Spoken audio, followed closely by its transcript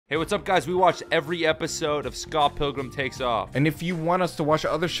Hey, what's up, guys? We watched every episode of Scott Pilgrim Takes Off. And if you want us to watch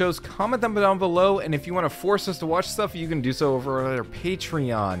other shows, comment them down below. And if you want to force us to watch stuff, you can do so over on our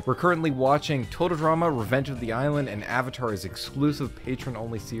Patreon. We're currently watching Total Drama, Revenge of the Island, and Avatar's exclusive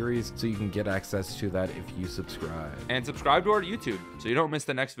patron-only series, so you can get access to that if you subscribe. And subscribe to our YouTube so you don't miss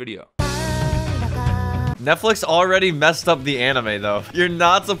the next video. Netflix already messed up the anime, though. You're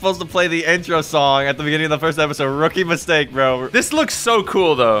not supposed to play the intro song at the beginning of the first episode. Rookie mistake, bro. This looks so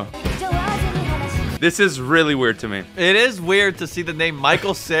cool, though. This is really weird to me. It is weird to see the name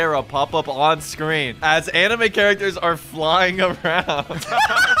Michael Cera pop up on screen as anime characters are flying around.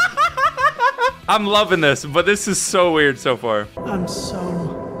 I'm loving this, but this is so weird so far. I'm so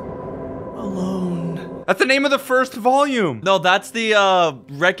alone. That's the name of the first volume. No, that's the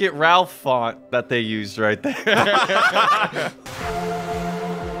Wreck-It Ralph font that they used right there.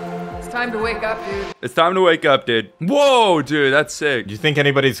 It's time to wake up, dude. It's time to wake up, dude. Whoa, dude, that's sick. Do you think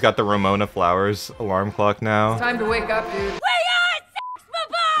anybody's got the Ramona Flowers alarm clock now? It's time to wake up, dude.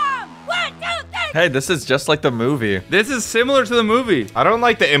 Hey, this is just like the movie. This is similar to the movie. I don't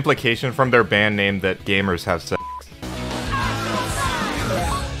like the implication from their band name that gamers have sex.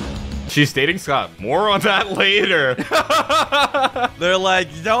 She's dating Scott. More on that later. They're like,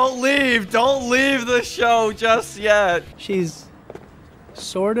 don't leave the show just yet. She's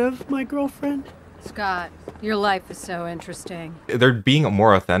sort of my girlfriend. Scott, your life is so interesting. They're being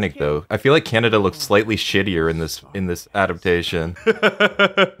more authentic though. I feel like Canada looks slightly shittier in this adaptation.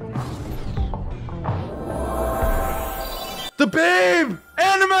 The Babe!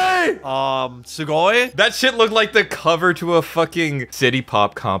 Anime! Sugoi? That shit looked like the cover to a fucking City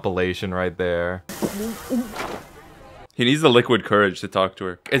Pop compilation right there. He needs the liquid courage to talk to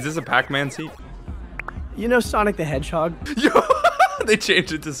her. Is this a Pac-Man seat? You know Sonic the Hedgehog? Yo, they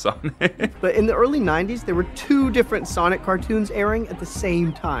changed it to Sonic. But in the early 90s, there were 2 different Sonic cartoons airing at the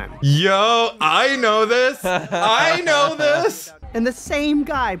same time. Yo, I know this! I know this! And the same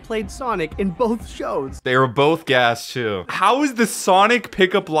guy played Sonic in both shows. They were both gas too. How is the Sonic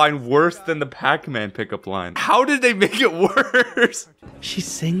pickup line worse than the Pac-Man pickup line? How did they make it worse? She's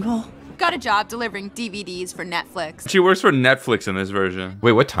single? Got a job delivering DVDs for Netflix. She works for Netflix in this version.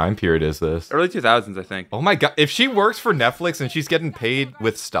 Wait, what time period is this? Early 2000s, I think. Oh my god, if she works for Netflix and she's getting paid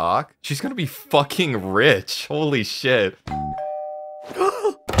with stock, she's gonna be fucking rich. Holy shit.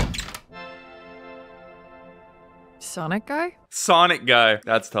 Sonic guy? Sonic guy.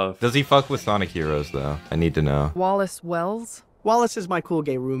 That's tough. Does he fuck with Sonic Heroes though? I need to know. Wallace Wells? Wallace is my cool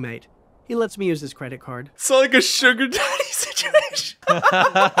gay roommate. He lets me use his credit card. It's like a sugar daddy situation.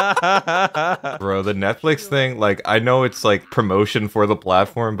 Bro, the Netflix thing, like, I know it's like promotion for the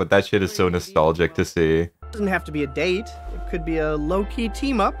platform, but that shit is so nostalgic to see. It doesn't have to be a date. It could be a low-key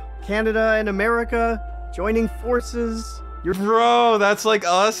team-up. Canada and America joining forces. Bro, that's like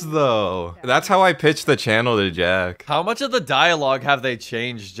us though. That's how I pitched the channel to Jack. How much of the dialogue have they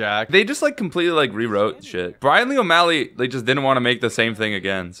changed, Jack? They just like completely like rewrote shit. Bryan Lee O Maley, they just didn't want to make the same thing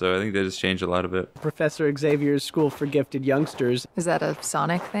again. So I think they just changed a lot of it. Professor Xavier's School for Gifted Youngsters. Is that a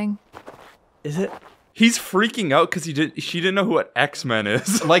Sonic thing? Is it? He's freaking out because she didn't know who what X-Men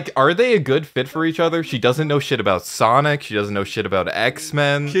is. Like, are they a good fit for each other? She doesn't know shit about Sonic. She doesn't know shit about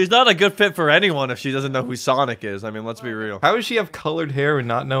X-Men. She's not a good fit for anyone if she doesn't know who Sonic is. I mean, let's be real. How does she have colored hair and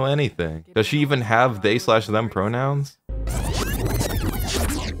not know anything? Does she even have they/them pronouns?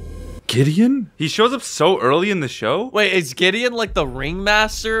 Gideon? He shows up so early in the show? Wait, is Gideon like the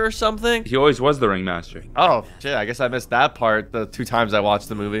ringmaster or something? He always was the ringmaster. Oh, shit, I guess I missed that part the 2 times I watched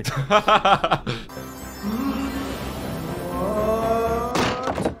the movie.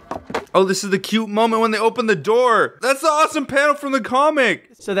 Oh, this is the cute moment when they open the door. That's the awesome panel from the comic.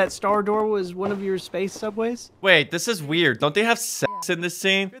 So that Star Door was one of your space subways? Wait, this is weird. Don't they have sex in this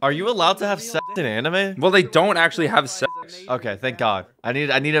scene? Are you allowed to have sex in anime? Well, they don't actually have sex. Okay, thank God. I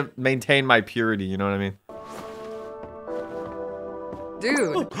need to maintain my purity, you know what I mean?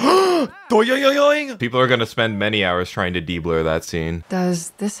 Dude. Doyoyoyoing! People are gonna spend many hours trying to de-blur that scene.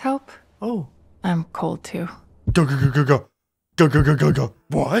 Does this help? Oh. I'm cold too. Go, go, go, go, go. Go, go, go, go, go.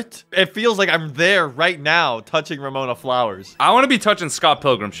 What? It feels like I'm there right now touching Ramona Flowers. I want to be touching Scott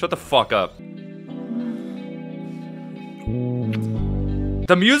Pilgrim. Shut the fuck up.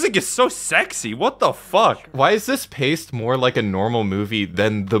 The music is so sexy. What the fuck? Why is this paced more like a normal movie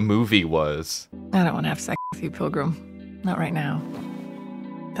than the movie was? I don't want to have sex with you, Pilgrim. Not right now.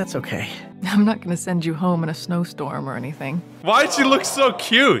 That's okay. I'm not gonna send you home in a snowstorm or anything. Why'd she look so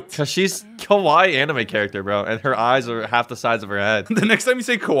cute? Because she's kawaii anime character, bro. And her eyes are half the size of her head. The next time you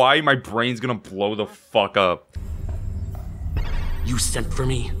say kawaii, my brain's gonna blow the fuck up. You sent for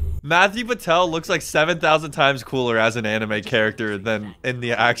me? Matthew Patel looks like 7,000 times cooler as an anime character than in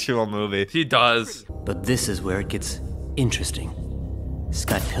the actual movie. He does. But this is where it gets interesting.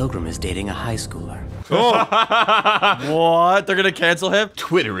 Scott Pilgrim is dating a high schooler. What? They're gonna cancel him?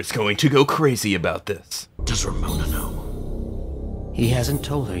 Twitter is going to go crazy about this. Does Ramona know? He hasn't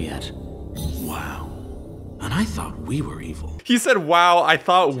told her yet. Wow. And I thought we were evil. He said, wow, I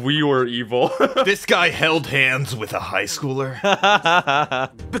thought we were evil. This guy held hands with a high schooler.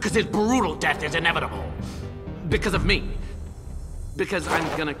 Because his brutal death is inevitable. Because of me. Because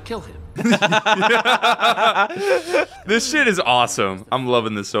I'm gonna kill him. This shit is awesome. I'm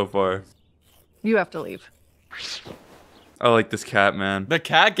loving this so far. You have to leave. I like this cat, man. The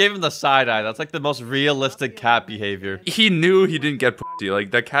cat gave him the side eye. That's like the most realistic cat behavior. He knew he didn't get pussy.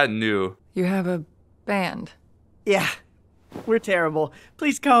 Like, that cat knew. You have a band. Yeah, we're terrible.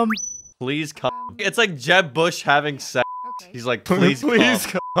 Please come. Please come. It's like Jeb Bush having sex. Okay. He's like, please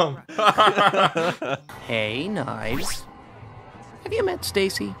come. Hey, Knives. Have you met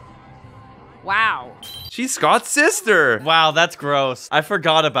Stacy? Wow. She's Scott's sister. Wow, that's gross. I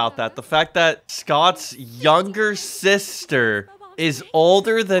forgot about that. The fact that Scott's younger sister is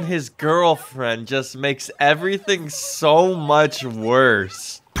older than his girlfriend just makes everything so much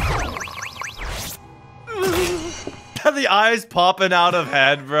worse. The eyes popping out of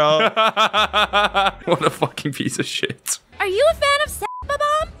head, bro. What a fucking piece of shit. Are you a fan of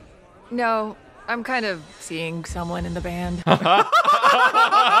Sababom? No, I'm kind of seeing someone in the band.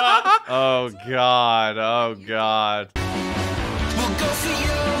 Oh god, oh god.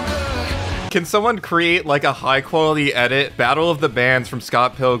 Can someone create like a high quality edit Battle of the Bands from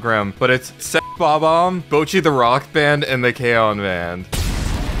Scott Pilgrim, but it's Seth Bob-omb, Bochi the Rock Band, and the K-On! Band?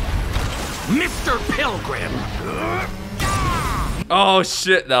 Mr. Pilgrim! Oh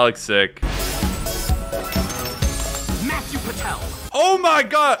shit, that looks sick. Matthew Patel! Oh my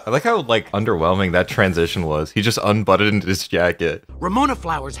god! I like how like underwhelming that transition was. He just unbuttoned his jacket. Ramona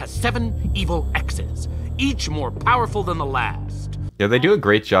Flowers has 7 evil exes, each more powerful than the last. Yeah, they do a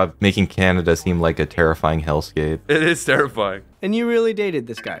great job making Canada seem like a terrifying hellscape. It is terrifying. And you really dated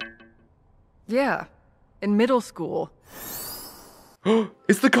this guy? Yeah, in middle school.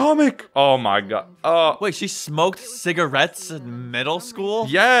 It's the comic. Oh my god. Oh, Wait, she smoked cigarettes in middle school?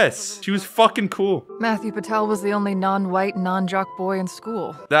 yes. She was fucking cool. Matthew Patel was the only non-white, non-jock boy in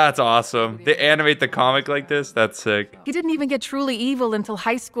school. That's awesome. They animate the comic like this. That's sick. He didn't even get truly evil until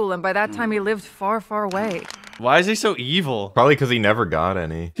high school, and by that time he lived far, far away. Why is he so evil? Probably because he never got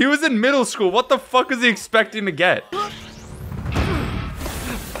any. He was in middle school. What the fuck was he expecting to get?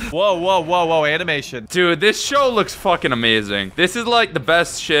 Whoa, whoa, whoa, whoa, animation. Dude, this show looks fucking amazing. This is like the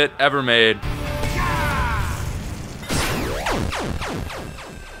best shit ever made.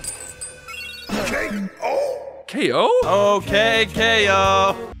 KO? Okay,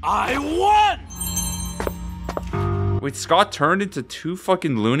 KO. I won! Wait, Scott turned into 2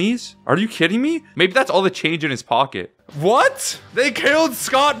 fucking loonies? Are you kidding me? Maybe that's all the change in his pocket. What? They killed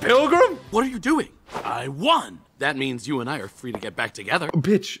Scott Pilgrim? What are you doing? I won! That means you and I are free to get back together.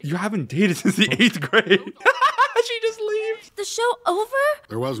 Bitch, you haven't dated since the 8th grade. She just leaves. The show over?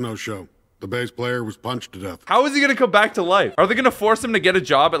 There was no show. The bass player was punched to death. How is he gonna come back to life? Are they gonna force him to get a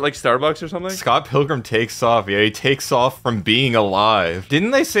job at like Starbucks or something? Scott Pilgrim takes off. Yeah, he takes off from being alive.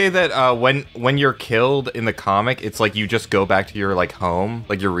 Didn't they say that when you're killed in the comic, it's like you just go back to your like home,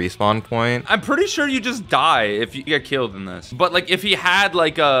 like your respawn point? I'm pretty sure you just die if you get killed in this. But like if he had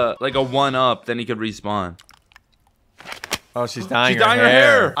like a 1-up, then he could respawn. Oh, she's dyeing, She's dyeing her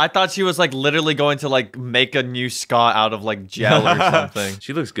hair. I thought she was like literally going to like make a new Scott out of like gel or something.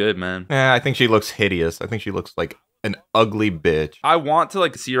 She looks good, man. Yeah, I think she looks hideous. I think she looks like an ugly bitch. I want to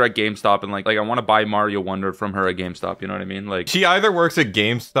like see her at GameStop and like I want to buy Mario Wonder from her at GameStop. You know what I mean? Like She either works at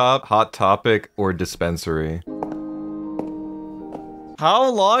GameStop, Hot Topic, or Dispensary. How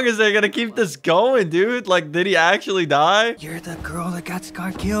long is they gonna keep this going, dude? Like, did he actually die? You're the girl that got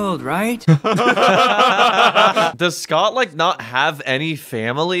Scott killed, right? Does Scott like not have any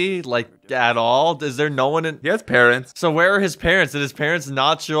family like at all? Is there no one in? he has parents. So where are his parents? Did his parents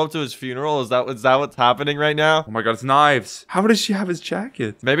not show up to his funeral? Is that what's happening right now? Oh my god, it's knives. How does she have his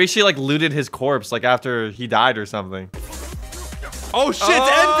jacket? Maybe she like looted his corpse like after he died or something. Oh shit,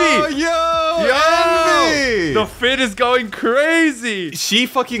 it's Envy! Yo, Envy! The fit is going crazy. She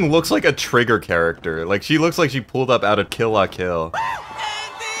fucking looks like a Trigger character. Like, she looks like she pulled up out of Kill La Kill.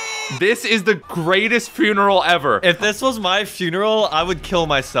 This is the greatest funeral ever. If this was my funeral, I would kill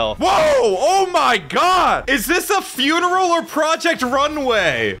myself. Whoa! Oh my god! Is this a funeral or Project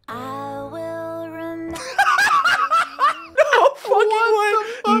Runway? I will remember.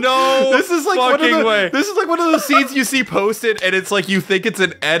 fucking way. No This is like fucking way. This is like one of those scenes you see posted and it's like you think it's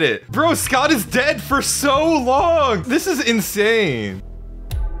an edit. Bro, Scott is dead for so long. This is insane.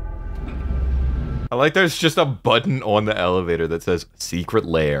 I like there's just a button on the elevator that says secret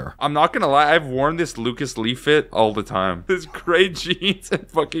lair. I'm not gonna lie, I've worn this Lucas Lee fit all the time. This gray jeans and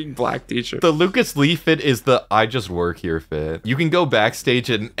fucking black t-shirt. The Lucas Lee fit is the I just work here fit. You can go backstage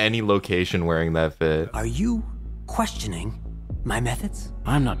in any location wearing that fit. Are you questioning my methods?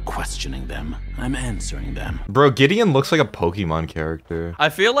 I'm not questioning them. I'm answering them. Bro, Gideon looks like a Pokemon character. I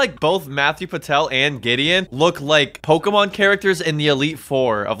feel like both Matthew Patel and Gideon look like Pokemon characters in the Elite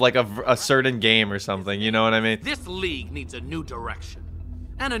Four of like a certain game or something. You know what I mean? This league needs a new direction.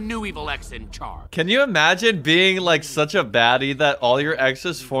 And a new evil ex in charge. Can you imagine being like such a baddie that all your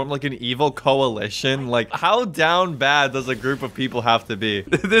exes form like an evil coalition? Like, how down bad does a group of people have to be?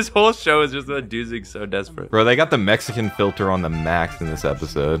 This whole show is just that dude's being so desperate. Bro, they got the Mexican filter on the max in this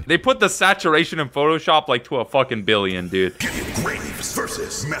episode. They put the saturation in Photoshop like to a fucking billion, dude. Gideon Graves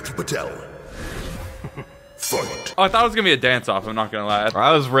versus Matthew Patel. Fight. Oh, I thought it was gonna be a dance-off, I'm not gonna lie.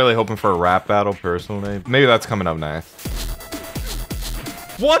 I was really hoping for a rap battle, personally. Maybe that's coming up next.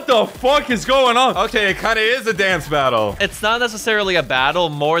 What the fuck is going on? Okay, it kind of is a dance battle. It's not necessarily a battle,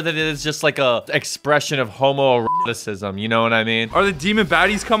 more than it is just like a expression of homoeroticism, you know what I mean? Are the demon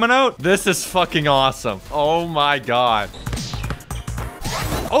baddies coming out? This is fucking awesome. Oh my god.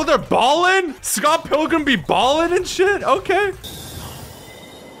 Oh, they're balling? Scott Pilgrim be balling and shit? Okay.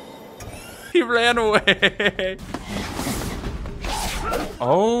 He ran away.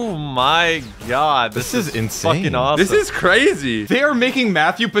 Oh my god. This is insane. Fucking awesome. This is crazy. They are making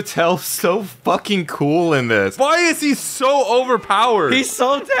Matthew Patel so fucking cool in this. Why is he so overpowered? He's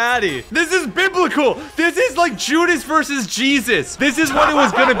so daddy. This is biblical. This is like Judas versus Jesus. This is what it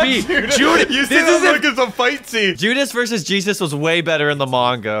was gonna be. Judas. You see this like it's a fight scene. Judas versus Jesus was way better in the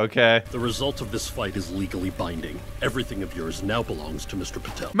manga, okay? The result of this fight is legally binding. Everything of yours now belongs to Mr.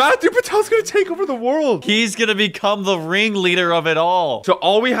 Patel. Matthew Patel's gonna take over the world. He's gonna become the ringleader of it all. So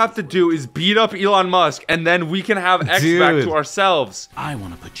all we have to do is beat up Elon Musk, and then we can have X back to ourselves. I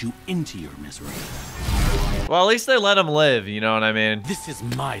want to put you into your misery. Well, at least they let him live, you know what I mean? This is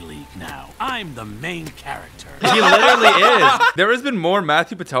my league now. I'm the main character. He literally is. There has been more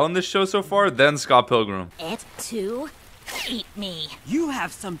Matthew Patel in this show so far than Scott Pilgrim. It too. Eat me. You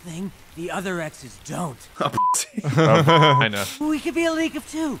have something the other exes don't. I know. We could be a league of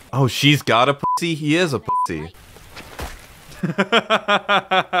two. Oh, she's got a pussy. He is a pussy.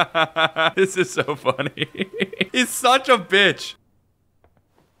 This is so funny. He's such a bitch.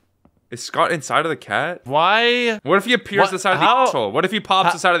 Is Scott inside of the cat? Why? What if he appears inside of the asshole? What if he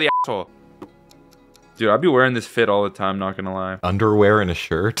pops inside of the asshole? Dude, I'd be wearing this fit all the time, not gonna lie. Underwear and a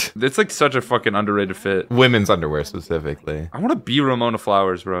shirt. It's like such a fucking underrated fit. Women's underwear specifically. I want to be Ramona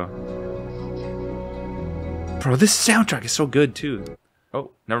Flowers, bro. Bro, this soundtrack is so good too.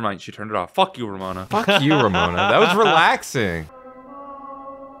 Oh, never mind. She turned it off. Fuck you, Ramona. Fuck you, Ramona. That was relaxing.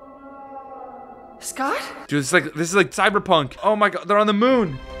 Scott? Dude, this is like cyberpunk. Oh my god, they're on the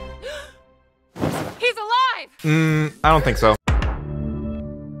moon. He's alive! I don't think so.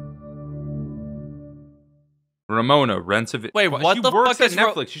 Ramona rents a video. Wait, what she the works fuck at is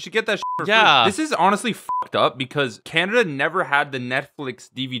Netflix. You should get that shit for free. Yeah. This is honestly fucked up because Canada never had the Netflix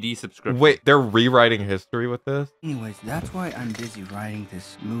DVD subscription. Wait, they're rewriting history with this? Anyways, that's why I'm busy writing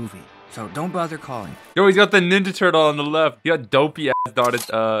this movie. So don't bother calling. Yo, he's got the Ninja Turtle on the left. He got dopey ass dotted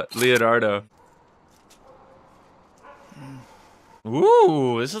Leonardo.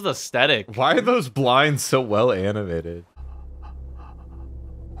 Ooh, this is aesthetic. Why are those blinds so well animated?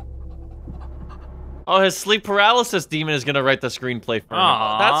 Oh, his sleep paralysis demon is gonna write the screenplay for him.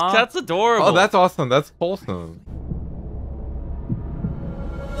 Aww. That's adorable. Oh, that's awesome. That's wholesome.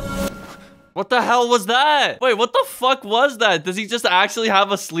 What the hell was that? Wait, what the fuck was that? Does he just actually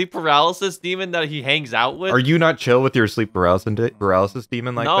have a sleep paralysis demon that he hangs out with? Are you not chill with your sleep paralysis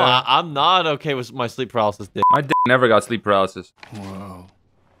demon like no, that? I'm not okay with my sleep paralysis demon. My dick never got sleep paralysis. Whoa.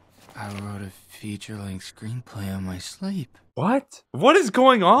 I wrote a feature-length screenplay on my sleep. What? What is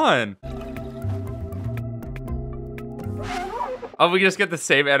going on? Oh, we just get the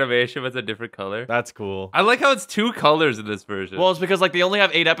same animation with a different color. That's cool. I like how it's 2 colors in this version. Well, it's because like they only have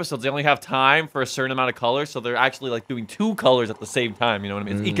 8 episodes. They only have time for a certain amount of colors, so they're actually like doing 2 colors at the same time. You know what I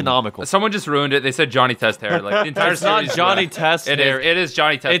mean? It's economical. Someone just ruined it. They said Johnny Test Hair. Like the entire It's not series Johnny is Test Hair. It is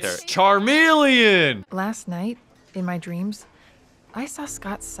Johnny Test Hair. It's Charmeleon. Last night, in my dreams, I saw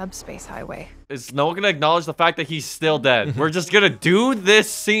Scott's subspace highway. Is no one gonna acknowledge the fact that he's still dead? We're just gonna do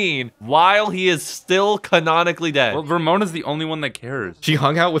this scene while he is still canonically dead. Well, Ramona's the only one that cares. She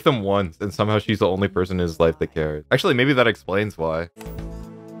hung out with him once, and somehow she's the only person in his life that cares. Actually, maybe that explains why.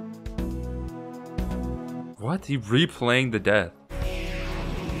 What? He replaying the death.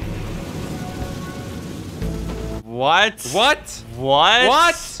 What? What? What?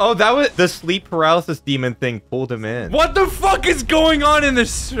 What? Oh, that was the sleep paralysis demon thing pulled him in. What the fuck is going on in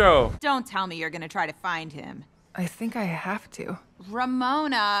this show? Don't tell me you're gonna try to find him. I think I have to.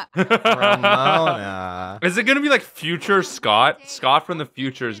 Ramona. Ramona. Is it gonna be like future Scott? Scott from the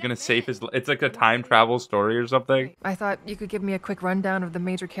future is gonna save his... It's like a time travel story or something? I thought you could give me a quick rundown of the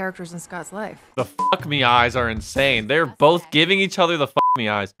major characters in Scott's life. The fuck me eyes are insane. They're both giving each other the fuck me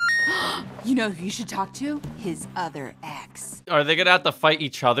eyes. You know who you should talk to? His other ex. Are they gonna have to fight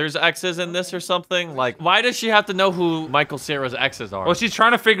each other's exes in this or something? Like, why does she have to know who Michael Cera's exes are? Well, she's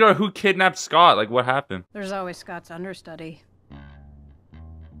trying to figure out who kidnapped Scott. Like, what happened? There's always Scott's understudy.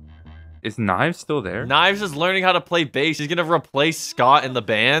 Is Knives still there? Knives is learning how to play bass. She's gonna replace Scott in the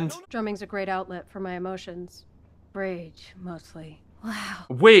band. Drumming's a great outlet for my emotions. Rage, mostly. Wow.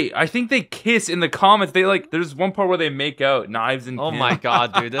 Wait, I think they kiss in the comments. They like, there's one part where they make out, Knives and Oh Kim. my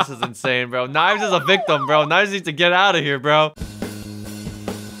god, dude, this is insane, bro. Knives is a victim, bro. Knives needs to get out of here, bro.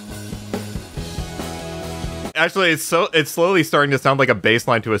 Actually, it's slowly starting to sound like a bass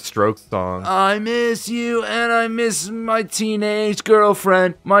line to a Strokes song. I miss you and I miss my teenage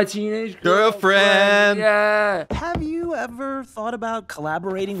girlfriend. My teenage girlfriend. Yeah. Have you ever thought about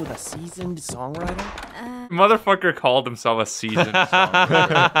collaborating with a seasoned songwriter? Motherfucker called himself a seasoned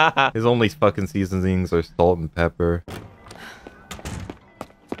songwriter. His only fucking seasonings are salt and pepper.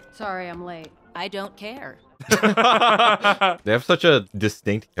 Sorry, I'm late. I don't care. They have such a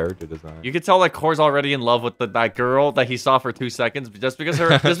distinct character design. You could tell that Core's already in love with that girl that he saw for 2 seconds. But just because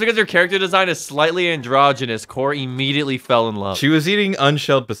her character design is slightly androgynous, Core immediately fell in love. She was eating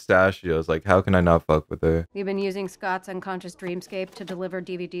unshelled pistachios. Like, how can I not fuck with her? You've been using Scott's unconscious dreamscape to deliver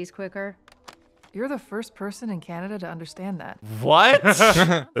DVDs quicker? You're the first person in Canada to understand that. What?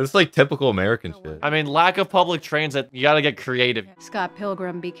 It's like typical American shit. I mean, lack of public transit. You gotta get creative. Scott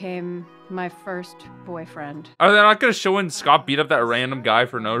Pilgrim became my first boyfriend. Are they not gonna show when Scott beat up that random guy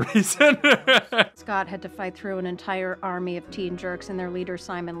for no reason? Scott had to fight through an entire army of teen jerks and their leader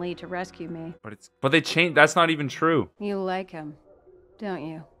Simon Lee to rescue me. But they changed. That's not even true. You like him, don't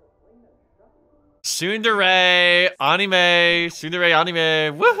you? Tsundere anime,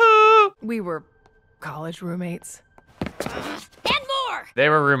 woohoo! We were college roommates. And more! They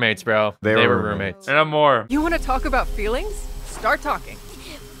were roommates, bro. They were roommates. And more. You want to talk about feelings? Start talking.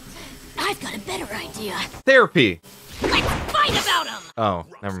 I've got a better idea. Therapy. Let's fight about him! Oh,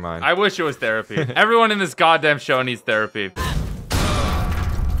 never mind. I wish it was therapy. Everyone in this goddamn show needs therapy.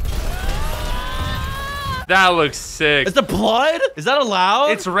 That looks sick. Is the blood? Is that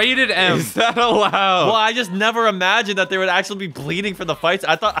allowed? It's rated M. Is that allowed? Well, I just never imagined that there would actually be bleeding for the fights.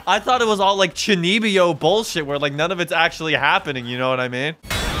 I thought it was all like Chinibio bullshit where like none of it's actually happening, you know what I mean?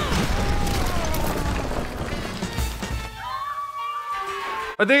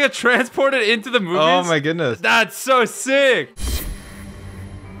 Are they gonna transport it into the movies? Oh my goodness. That's so sick.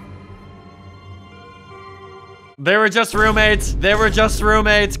 They were just roommates. They were just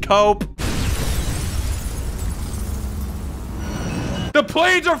roommates. Cope. The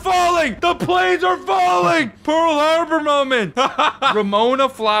planes are falling! The planes are falling! Pearl Harbor moment! Ramona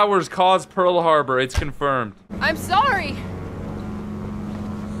Flowers caused Pearl Harbor. It's confirmed. I'm sorry.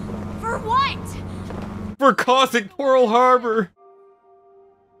 For what? For causing Pearl Harbor.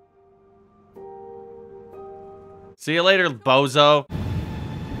 See you later, bozo.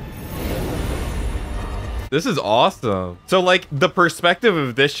 This is awesome. So, like, the perspective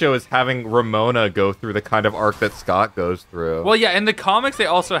of this show is having Ramona go through the kind of arc that Scott goes through. Well, yeah, in the comics, they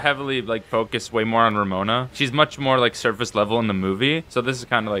also heavily, like, focus way more on Ramona. She's much more, like, surface level in the movie. So this is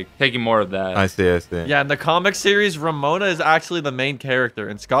kind of, like, taking more of that. I see. Yeah, in the comic series, Ramona is actually the main character,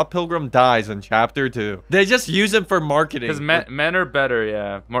 and Scott Pilgrim dies in Chapter 2. They just use him for marketing. Because men are better,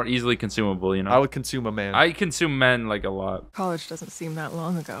 yeah. More easily consumable, you know? I would consume a man. I consume men, like, a lot. College doesn't seem that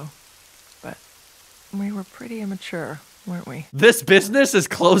long ago, but we were pretty immature, weren't we? This business is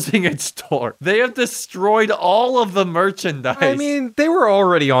closing its door. They have destroyed all of the merchandise. I mean, they were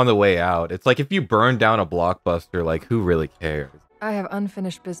already on the way out. It's like if you burn down a Blockbuster, like, who really cares? I have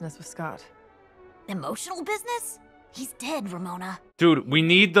unfinished business with Scott. Emotional business? He's dead, Ramona. Dude, we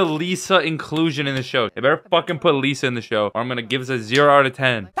need the Lisa inclusion in the show. They better fucking put Lisa in the show, or I'm gonna give us a 0 out of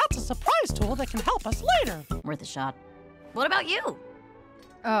 10. That's a surprise tool that can help us later. Worth a shot. What about you?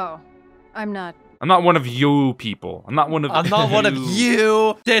 Oh, I'm not I'm not one of you people. I'm not one of. I'm not one of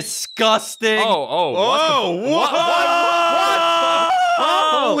you. Disgusting. What?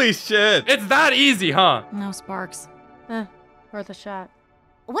 Holy shit. It's that easy, huh? No sparks. Worth a shot.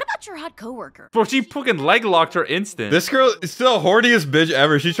 What about your hot coworker? Bro, she fucking leg locked her instant. This girl is still the horniest bitch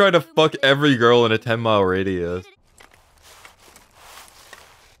ever. She tried to fuck every girl in a 10-mile radius.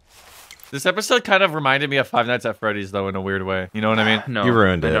 This episode kind of reminded me of Five Nights at Freddy's, though, in a weird way. You know what I mean? No, You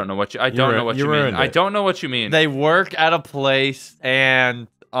ruined it. I don't know what you. I don't know what you mean. I don't know what you mean. They work at a place and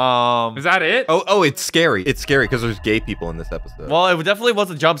Is that it? Oh, it's scary. It's scary because there's gay people in this episode. Well, it definitely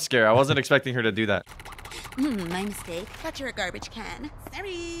was a jump scare. I wasn't expecting her to do that. My mistake. Thought you were a garbage can.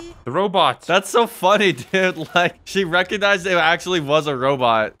 Sorry. The robots. That's so funny, dude. Like, she recognized it actually was a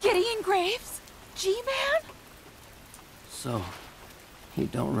robot. Gideon Graves? G-Man? So, you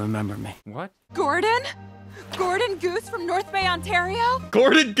don't remember me. What? Gordon? Gordon Goose from North Bay, Ontario?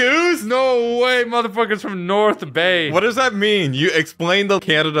 Gordon Goose? No way, motherfuckers from North Bay. What does that mean? You explain the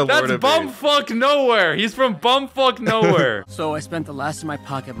Canada That's Lord of bumfuck nowhere. He's from bumfuck nowhere. So I spent the last of my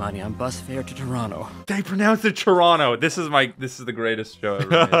pocket money on bus fare to Toronto. They pronounce it Toronto. This is the greatest show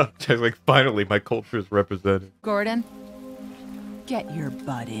ever made. Like, finally, my culture is represented. Gordon, get your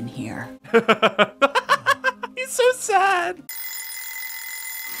butt in here. He's so sad.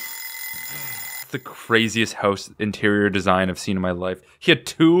 The craziest house interior design I've seen in my life. He had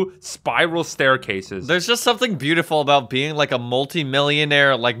 2 spiral staircases. There's just something beautiful about being like a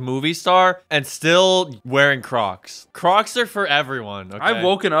multi-millionaire like movie star and still wearing Crocs. Crocs are for everyone. Okay? I've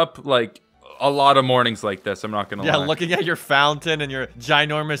woken up like a lot of mornings like this. I'm not gonna lie. Yeah, looking at your fountain and your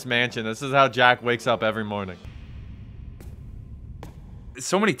ginormous mansion. This is how Jack wakes up every morning.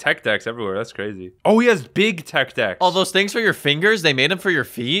 So many tech decks everywhere. That's crazy. Oh, he has big tech decks. Oh, those things for your fingers? They made them for your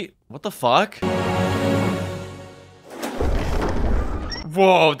feet? What the fuck?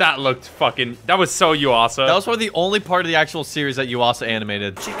 Whoa, that looked fucking... That was so Yuasa. That was probably the only part of the actual series that Yuasa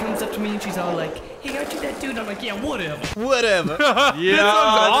animated. She comes up to me and she's all like, hey, aren't you that dude? I'm like, yeah, whatever. Whatever.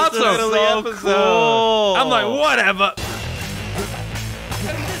 Yeah, this is so cool. I'm like, whatever.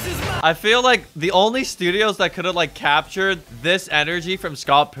 I feel like the only studios that could have like captured this energy from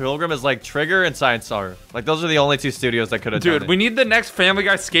Scott Pilgrim is like Trigger and Science Star. Like those are the only 2 studios that could have done it. Dude, we need the next Family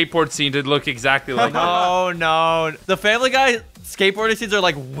Guy skateboard scene to look exactly like that. No. The Family Guy skateboarding scenes are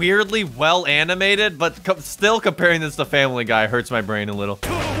like weirdly well animated, but still comparing this to Family Guy hurts my brain a little.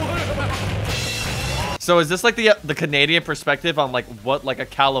 So is this like the Canadian perspective on like what like a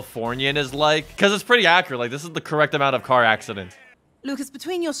Californian is like? Because it's pretty accurate. Like this is the correct amount of car accidents. Lucas,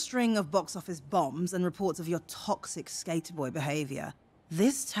 between your string of box office bombs and reports of your toxic skater boy behavior,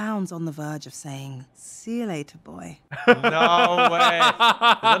 this town's on the verge of saying, see you later, boy. No way. Is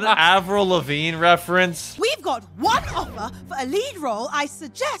that an Avril Lavigne reference? We've got one offer for a lead role. I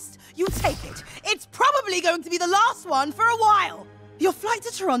suggest you take it. It's probably going to be the last one for a while. Your flight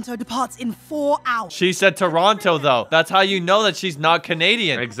to Toronto departs in 4 hours. She said Toronto, though. That's how you know that she's not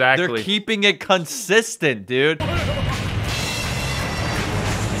Canadian. Exactly. They're keeping it consistent, dude.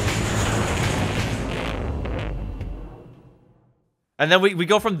 And then we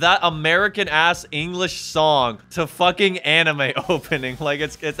go from that American-ass English song to fucking anime opening. Like,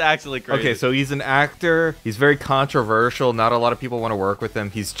 it's actually crazy. Okay, so he's an actor. He's very controversial. Not a lot of people want to work with him.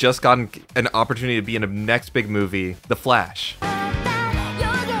 He's just gotten an opportunity to be in a next big movie, The Flash.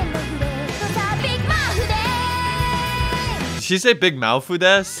 Did she say Big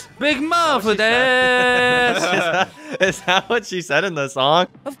Mouthfudes? Big Mouthfudes! Is that what she said in the song?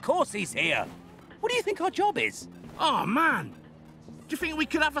 Of course he's here. What do you think our job is? Oh, man. Do you think we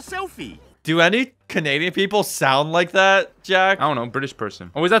could have a selfie? Do any Canadian people sound like that, Jack? I don't know, British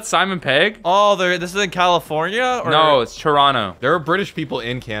person. Oh, is that Simon Pegg? Oh, this is in California? Or? No, it's Toronto. There are British people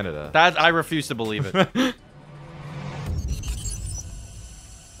in Canada. I refuse to believe it.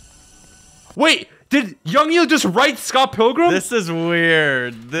 Wait, did Young Yu just write Scott Pilgrim? This is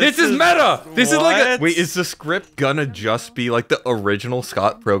weird. This is meta. This is like a... Wait, is the script gonna just be like the original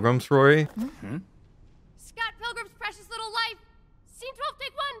Scott Pilgrim story? Mm-hmm. Scott Pilgrim's precious little life. Scene 12,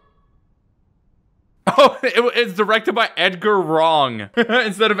 take 1. Oh, it's directed by Edgar Wrong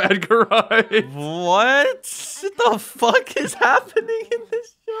instead of Edgar Wright. What the fuck is happening in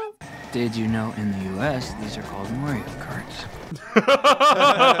this show? Did you know in the US these are called Mario Karts?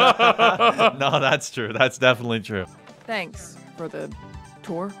 No, that's true. That's definitely true. Thanks for the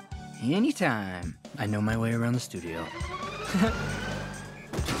tour. Anytime. I know my way around the studio.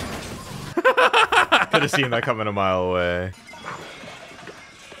 Could have seen that coming a mile away.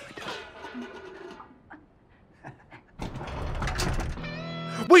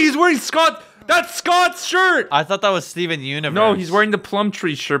 Wait, he's wearing Scott That's Scott's shirt! I thought that was Steven Universe. No, he's wearing the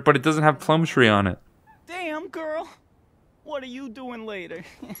Plumtree shirt, but it doesn't have Plumtree on it. Damn, girl. What are you doing later?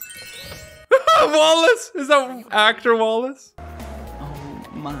 Wallace? Is that actor Wallace? Oh,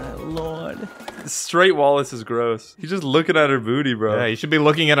 my lord. Straight Wallace is gross. He's just looking at her booty, bro. Yeah, you should be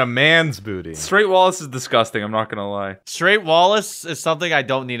looking at a man's booty. Straight Wallace is disgusting, I'm not gonna lie. Straight Wallace is something I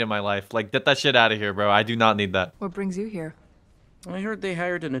don't need in my life. Like, get that shit out of here, bro. I do not need that. What brings you here? I heard they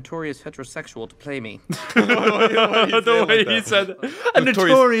hired a notorious heterosexual to play me. The way he said that. A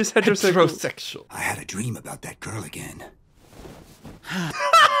notorious heterosexual. I had a dream about that girl again.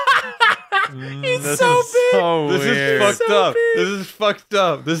 He's so big. So this weird. is fucked up. This is fucked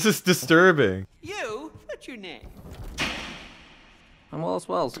up. This is disturbing. You? What's your name? I'm Wallace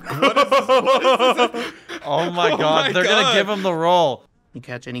Wells. Oh my god, they're gonna give him the role. You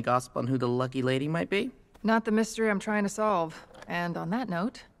catch any gossip on who the lucky lady might be? Not the mystery I'm trying to solve. And on that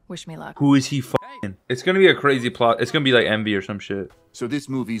note, wish me luck. Who is he f***ing? It's gonna be a crazy plot. It's gonna be like Envy or some shit. So this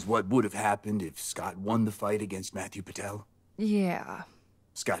movie's what would have happened if Scott won the fight against Matthew Patel? Yeah.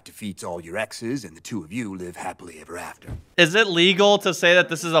 Scott defeats all your exes and the two of you live happily ever after. Is it legal to say that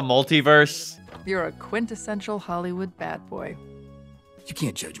this is a multiverse? You're a quintessential Hollywood bad boy. You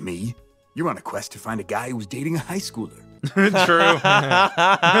can't judge me. You're on a quest to find a guy who was dating a high schooler. True.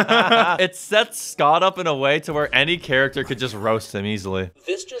 It sets Scott up in a way to where any character could just roast him easily.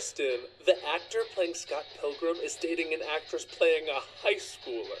 This just in, the actor playing Scott Pilgrim is dating an actress playing a high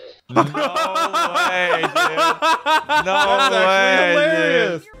schooler. No way, dude. No That's way,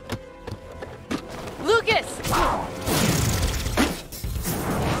 hilarious. Lucas!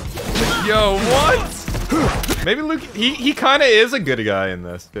 Yo, what? Maybe Luke, he kind of is a good guy in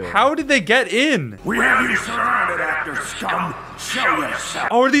this too. How did they get in? We have you surrounded, actor scum. Show yourself.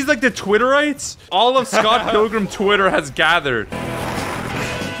 Oh, are these like the Twitterites? All of Scott Pilgrim Twitter has gathered.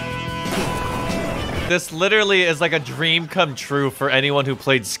 This literally is like a dream come true for anyone who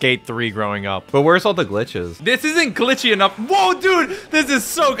played Skate 3 growing up. But where's all the glitches? This isn't glitchy enough. Whoa, dude, this is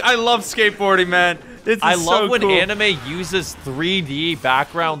so. I love skateboarding, man. This is I love so when cool. anime uses 3D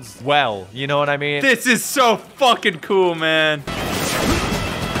backgrounds well. You know what I mean? This is so fucking cool, man.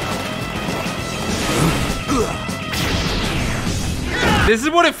 This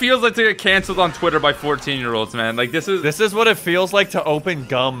is what it feels like to get canceled on Twitter by 14-year-olds, man. Like, this is what it feels like to open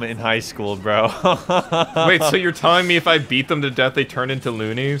gum in high school, bro. Wait, so you're telling me if I beat them to death, they turn into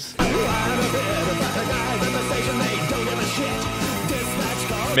loonies?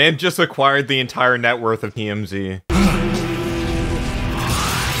 Man just acquired the entire net worth of TMZ.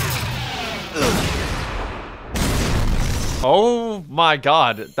 Oh my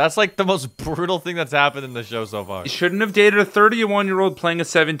god, that's like the most brutal thing that's happened in the show so far. You shouldn't have dated a 31-year-old playing a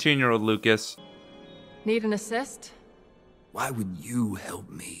 17-year-old, Lucas. Need an assist? Why would you help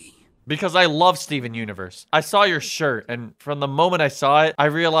me? Because I love Steven Universe. I saw your shirt, and from the moment I saw it, I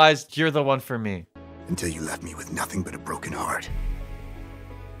realized you're the one for me. Until you left me with nothing but a broken heart.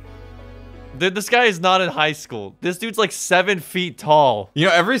 Dude, this guy is not in high school. This dude's like 7 feet tall. You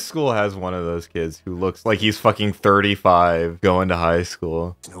know, every school has one of those kids who looks like he's fucking 35 going to high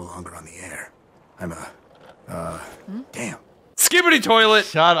school. It's no longer on the air. I'm damn. Skibbity toilet!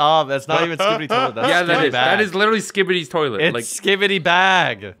 Shut up, that's not even Skibbity toilet. That's yeah, that Skibbity is. bag. That is literally Skibbity's toilet. It's like Skibbity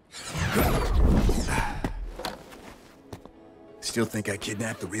bag. Still think I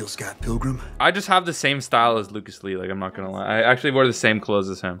kidnapped the real Scott Pilgrim? I just have the same style as Lucas Lee, like, I'm not gonna lie. I actually wore the same clothes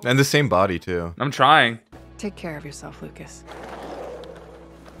as him. And the same body, too. I'm trying. Take care of yourself, Lucas.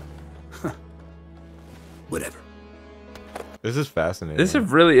 Whatever. This is fascinating. This is a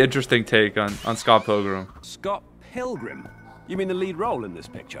really interesting take on Scott Pilgrim. Scott Pilgrim? You mean the lead role in this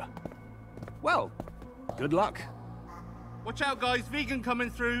picture? Well, good luck. Watch out, guys. Vegan coming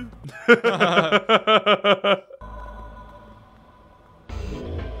through.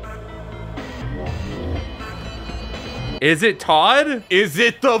 Is it Todd? Is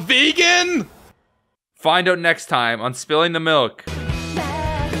it the vegan? Find out next time on Spilling the Milk.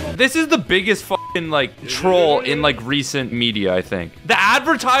 This is the biggest fucking, like, troll in, like, recent media, I think. The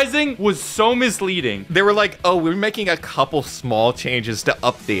advertising was so misleading. They were like, oh, we're making a couple small changes to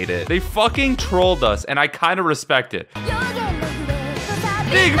update it. They fucking trolled us, and I kind of respect it.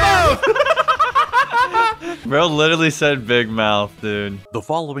 Big mouth! Bro literally said big mouth, dude. The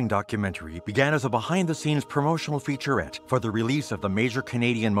following documentary began as a behind-the-scenes promotional featurette for the release of the major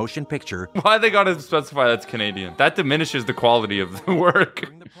Canadian motion picture. Why they gotta specify that's Canadian? That diminishes the quality of the work.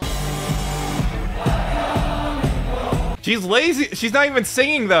 She's lazy. She's not even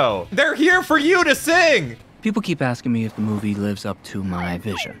singing, though. They're here for you to sing. People keep asking me if the movie lives up to my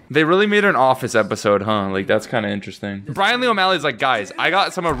vision. They really made an Office episode, huh? Like, that's kind of interesting. Bryan Lee O Maley's like, guys, I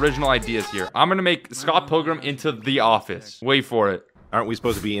got some original ideas here. I'm gonna make Scott Pilgrim into The Office. Wait for it. Aren't we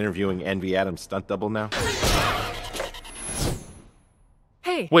supposed to be interviewing Envy Adams' stunt double now?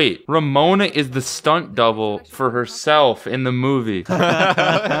 Hey. Wait, Ramona is the stunt double for herself in the movie.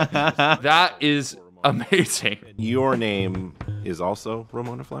 That is amazing. Your name is also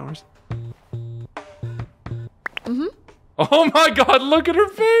Ramona Flowers? Mm-hmm. Oh my god, look at her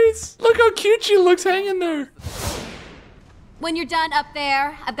face! Look how cute she looks hanging there. When you're done up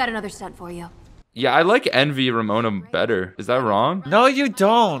there, I've got another stunt for you. Yeah, I like Envy Ramona better. Is that wrong? No, you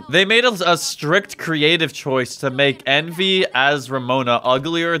don't. They made a strict creative choice to make Envy as Ramona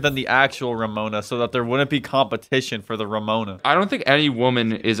uglier than the actual Ramona so that there wouldn't be competition for the Ramona. I don't think any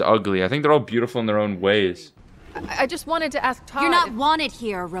woman is ugly. I think they're all beautiful in their own ways. I just wanted to ask Todd. You're not wanted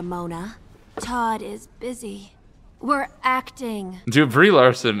here, Ramona. Todd is busy. We're acting. Dude, Brie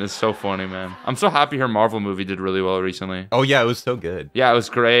Larson is so funny, man. I'm so happy her Marvel movie did really well recently. Oh yeah, it was so good. Yeah, it was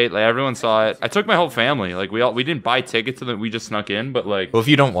great. Like, everyone saw it. I took my whole family. Like, we didn't buy tickets to we just snuck in, but like... Well, if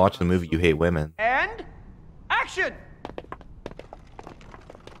you don't watch the movie, you hate women. And action!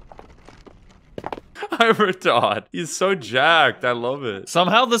 Ira Todd. He's so jacked. I love it.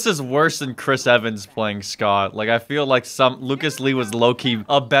 Somehow this is worse than Chirs Evans playing Scott. Like, I feel like Lucas Lee was low-key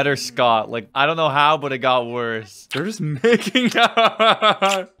a better Scott. Like, I don't know how, but it got worse. They're just making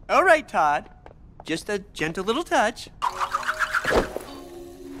out. All right, Todd. Just a gentle little touch.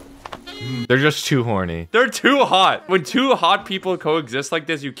 They're just too horny. They're too hot. When two hot people coexist like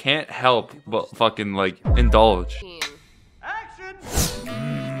this, you can't help but fucking, like, indulge.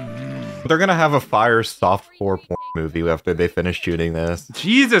 They're gonna have a fire softcore porn movie after they finish shooting this.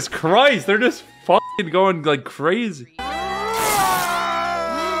 Jesus Christ, they're just fucking going like crazy.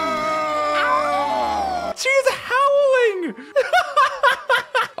 She's howling.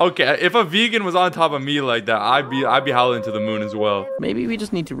 Okay, if a vegan was on top of me like that, I'd be howling to the moon as well. Maybe we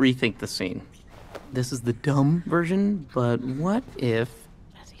just need to rethink the scene. This is the dumb version, but what if...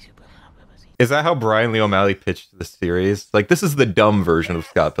 Is that how Bryan Lee O Maley pitched the series? Like, this is the dumb version of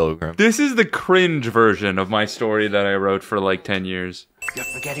Scott Pilgrim. This is the cringe version of my story that I wrote for like 10 years. You're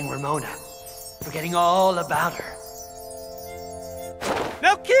forgetting Ramona. Forgetting all about her.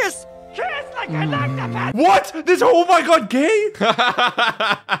 Now kiss! Kiss like I like the past! What? This, oh my god, gay?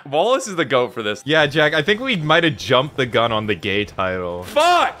 Wallace is the goat for this. Yeah, Jack, I think we might have jumped the gun on the gay title.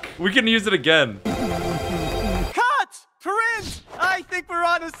 Fuck! We can use it again. Prince! I think we're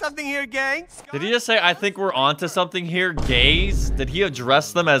onto something here, gang. Did he just say, I think we're onto something here, gays? Did he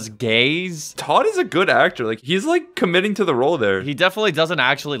address them as gays? Todd is a good actor. Like, he's like committing to the role there. He definitely doesn't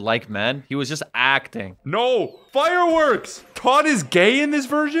actually like men. He was just acting. No! Fireworks! Todd is gay in this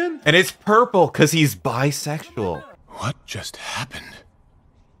version? And it's purple because he's bisexual. What just happened?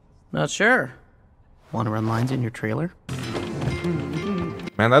 Not sure. Want to run lines in your trailer?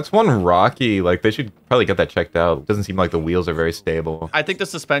 Man, that's one rocky. Like, they should probably get that checked out. Doesn't seem like the wheels are very stable. I think the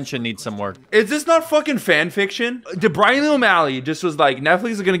suspension needs some work. Is this not fucking fan fiction? Did Bryan Lee O Maley just was like,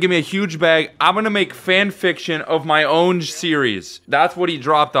 Netflix is gonna give me a huge bag. I'm gonna make fan fiction of my own series. That's what he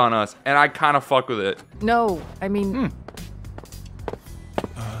dropped on us, and I kind of fuck with it. No, I mean...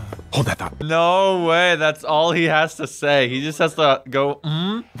 Hold that thought. No way. That's all he has to say. He just has to go,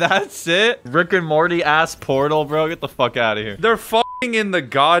 That's it? Rick and Morty ass portal, bro. Get the fuck out of here. They're fucking in the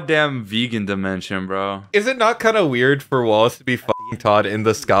goddamn vegan dimension, bro. Is it not kind of weird for Wallace to be fucking Todd in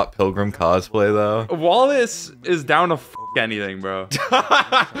the Scott Pilgrim cosplay, though? Wallace is down to fuck anything, bro.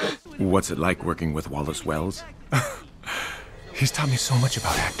 What's it like working with Wallace Wells? He's taught me so much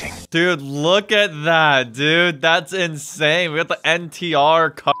about acting. Dude, look at that, dude. That's insane. We got the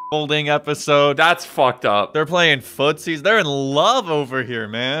NTR cuckolding episode. That's fucked up. They're playing footsies. They're in love over here,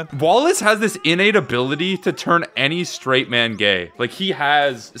 man. Wallace has this innate ability to turn any straight man gay. Like, he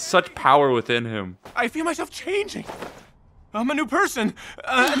has such power within him. I feel myself changing. I'm a new person.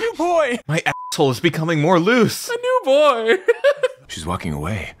 A new boy. My asshole is becoming more loose. A new boy. She's walking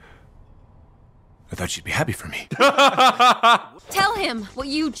away. I thought she'd be happy for me. Tell him what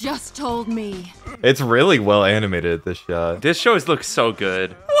you just told me. It's really well animated, this shot. This show looks so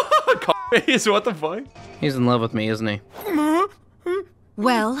good. What the fuck? He's in love with me, isn't he?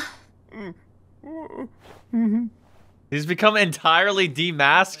 Well. He's become entirely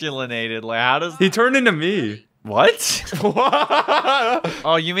demasculinated. Like, how does... He turned into me. What?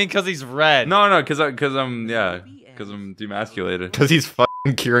 Oh, you mean because he's red? No, because I'm demasculated. Because he's fucking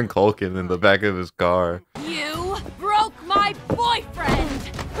Kieran Culkin in the back of his car. You broke my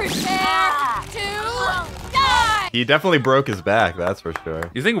boyfriend. Prepare to die. He definitely broke his back, that's for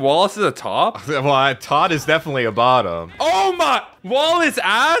sure. You think Wallace is a top? Well, Todd is definitely a bottom. Oh my! Wallace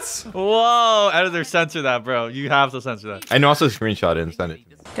ass? Whoa, editor, censor that, bro. You have to censor that. And also screenshot it and send it.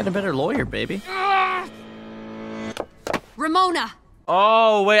 Get a better lawyer, baby. Ramona!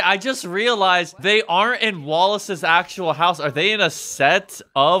 Oh, wait, I just realized they aren't in Wallace's actual house. Are they in a set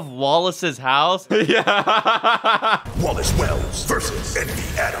of Wallace's house? Yeah. Wallace Wells versus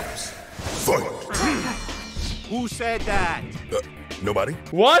Envy Adams. Fight. Who said that? Nobody?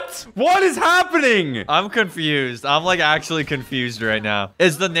 What? What is happening? I'm confused. I'm like actually confused right now.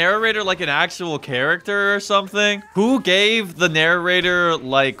 Is the narrator like an actual character or something? Who gave the narrator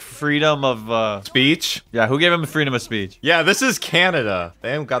like freedom of speech? Yeah, who gave him freedom of speech? Yeah, this is Canada.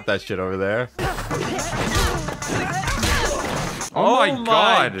 They haven't got that shit over there. Oh my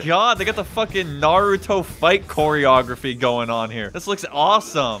god. God, they got the fucking Naruto fight choreography going on here. This looks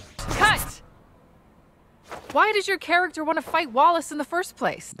awesome. Cut! Why does your character want to fight Wallace in the first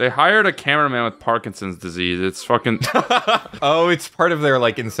place? They hired a cameraman with Parkinson's disease. It's fucking... Oh, it's part of their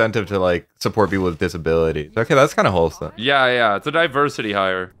like incentive to like support people with disabilities. Okay, that's kind of wholesome. Yeah, it's a diversity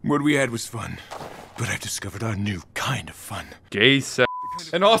hire. What we had was fun, but I've discovered our new kind of fun. Gay sex.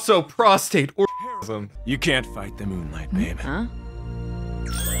 And also prostate orgasm. You can't fight the moonlight, babe. Huh?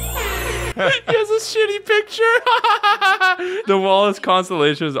 He has a shitty picture. The Wallace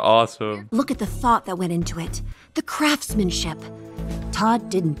constellation is awesome. Look at the thought that went into it. The craftsmanship. Todd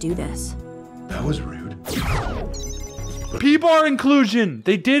didn't do this. That was rude. P-bar inclusion.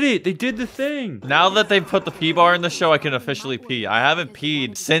 They did it. They did the thing. Now that they've put the P-bar in the show, I can officially pee. I haven't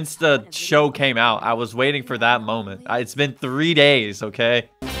peed since the show came out. I was waiting for that moment. It's been 3 days, okay?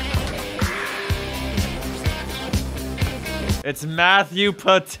 It's Matthew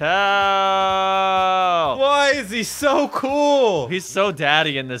Patel. Why is he so cool? He's so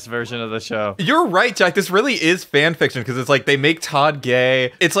daddy in this version of the show. You're right, Jack. This really is fan fiction because it's like they make Todd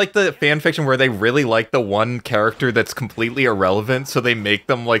gay. It's like the fan fiction where they really like the one character that's completely irrelevant, so they make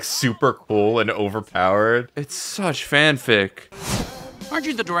them like super cool and overpowered. It's such fanfic. Aren't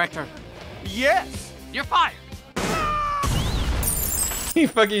you the director? Yes. You're fired. He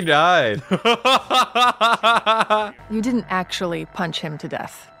fucking died. You didn't actually punch him to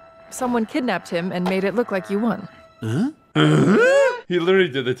death. Someone kidnapped him and made it look like you won. Huh? He literally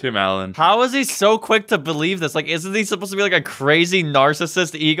did it to Tim Allen. How is he so quick to believe this? Like, isn't he supposed to be like a crazy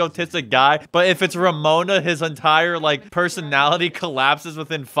narcissist, egotistic guy? But if it's Ramona, his entire like personality collapses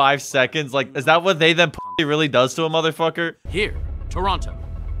within 5 seconds. Like, is that what they then really does to a motherfucker? Here, Toronto.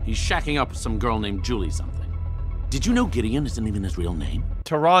 He's shacking up with some girl named Julie something. Did you know Gideon isn't even his real name?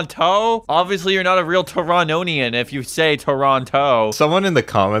 Toronto? Obviously, you're not a real Torontonian if you say Toronto. Someone in the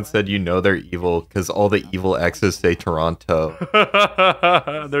comments said you know they're evil because all the evil exes say Toronto.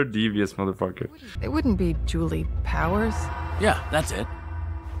 They're devious, motherfucker. It wouldn't be Julie Powers. Yeah, that's it.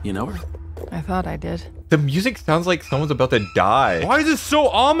 You know her? I thought I did. The music sounds like someone's about to die. Why is it so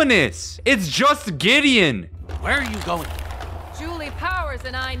ominous? It's just Gideon. Where are you going? Julie Powers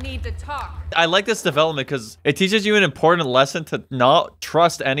and I need to talk. I like this development because it teaches you an important lesson to not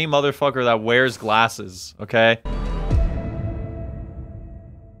trust any motherfucker that wears glasses, okay?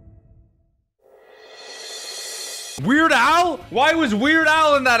 Weird Al? Why was Weird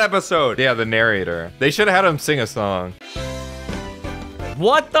Al in that episode? Yeah, the narrator. They should have had him sing a song.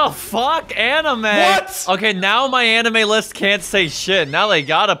 What the fuck? Anime? What? Okay, now my anime list can't say shit. Now they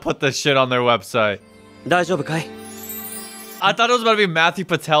gotta put this shit on their website. I thought it was about to be Matthew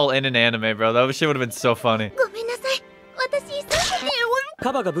Patel in an anime, bro. That shit would have been so funny.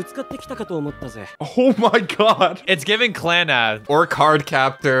 Oh my god. It's giving clan ad. Or Card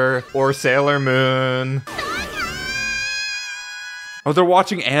Captor. Or Sailor Moon. Oh, they're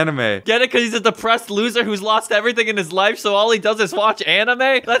watching anime. Get it? Because he's a depressed loser who's lost everything in his life, so all he does is watch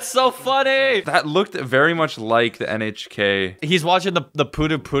anime? That's so funny. That looked very much like the NHK. He's watching the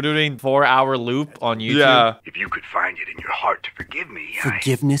Pudu 4-hour loop on YouTube. Yeah. If you could find it in your heart to forgive me,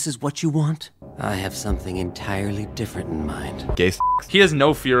 Forgiveness is what you want? I have something entirely different in mind. Gay sex. He has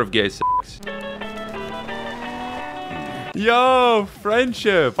no fear of gay sex. Yo,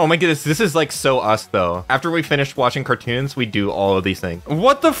 friendship. Oh my goodness, this is like so us though. After we finish watching cartoons, we do all of these things.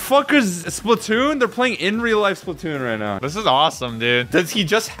 What the fuck is Splatoon? They're playing in real life Splatoon right now. This is awesome, dude. Does he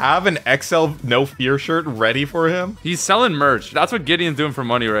just have an XL No Fear shirt ready for him? He's selling merch. That's what Gideon's doing for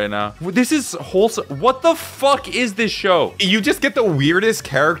money right now. This is wholesome. What the fuck is this show? You just get the weirdest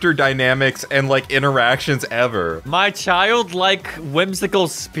character dynamics and like interactions ever. My childlike whimsical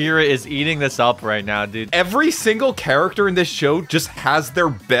spirit is eating this up right now, dude. Every single character in this show just has their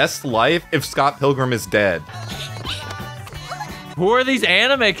best life if Scott Pilgrim is dead. Who are these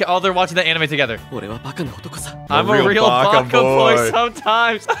anime? Oh, they're watching the anime together. I'm a real baka boy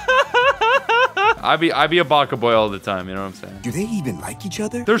sometimes. I be a baka boy all the time, you know what I'm saying? Do they even like each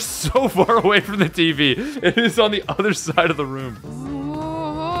other? They're so far away from the TV. It is on the other side of the room.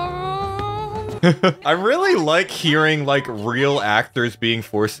 I really like hearing like real actors being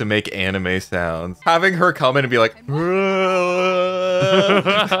forced to make anime sounds. Having her come in and be like, And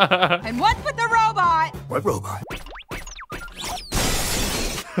what's with the robot? What robot?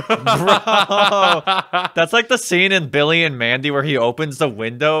 Bro, that's like the scene in Billy and Mandy where he opens the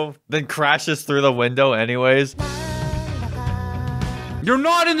window, then crashes through the window anyways. You're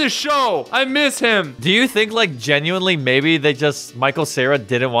not in the show. I miss him. Do you think like genuinely maybe they just Michael Cera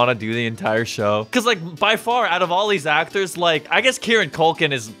didn't want to do the entire show? Because like by far out of all these actors, like I guess Kieran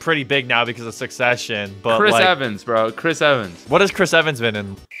Culkin is pretty big now because of Succession. But Chris like, Evans, bro. Chris Evans. What has Chris Evans been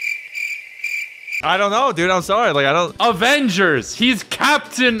in? I don't know, dude. I'm sorry. Like I don't. Avengers. He's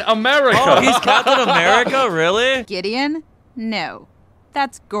Captain America. Oh, he's Captain America, really? Gideon? No,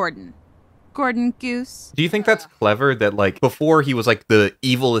 that's Gordon. Gordon Goose. do you think that's clever that like before he was like the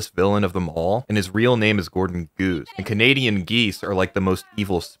evilest villain of them all and his real name is Gordon Goose and Canadian geese are like the most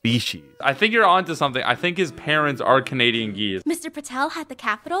evil species? I think you're onto something. I think his parents are Canadian geese. Mr. Patel had the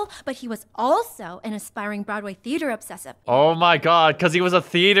capital, but he was also an aspiring Broadway theater obsessive. Oh my god, because he was a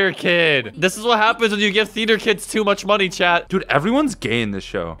theater kid. This is what happens when you give theater kids too much money, chat. Dude, everyone's gay in this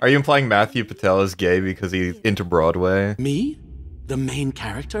show. Are you implying Matthew Patel is gay because he's into Broadway? Me? The main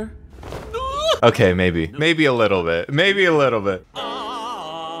character? Okay, maybe. Maybe a little bit. Maybe a little bit.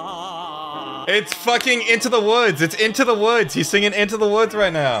 It's fucking Into the Woods. It's Into the Woods. He's singing Into the Woods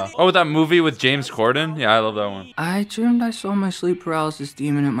right now. Oh, that movie with James Corden? Yeah, I love that one. I dreamed I saw my sleep paralysis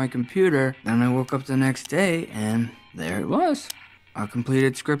demon at my computer. Then I woke up the next day, and there it was. A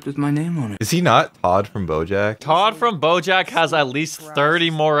completed script with my name on it. Is he not Todd from BoJack? Todd from BoJack has at least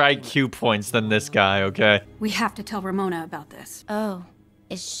 30 more IQ points than this guy, okay? We have to tell Ramona about this. Oh,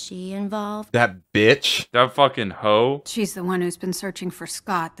 is she involved? That bitch? That fucking hoe? She's the one who's been searching for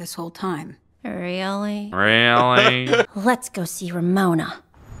Scott this whole time. Really? Really? Let's go see Ramona.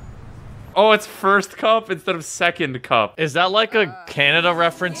 Oh, it's first cup instead of second cup. Is that like a Canada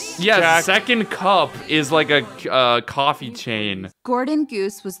reference? Yeah, Jack? second cup is like a coffee chain. Gordon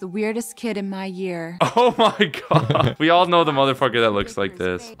Goose was the weirdest kid in my year. Oh my god. We all know the motherfucker that looks like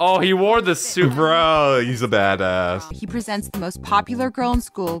this. Oh, he wore the suit. Bro, he's a badass. He presents the most popular girl in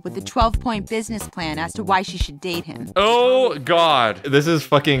school with a 12-point business plan as to why she should date him. Oh god. This is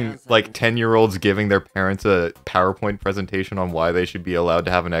fucking like 10-year-olds giving their parents a PowerPoint presentation on why they should be allowed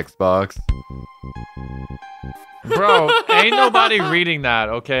to have an Xbox. Bro, ain't nobody reading that,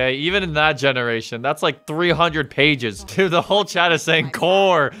 okay? Even in that generation, that's like 300 pages. Dude, the whole chat is saying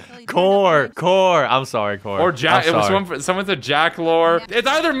core. I'm sorry, core. Or Jack. I'm It was sorry. someone said Jack lore. It's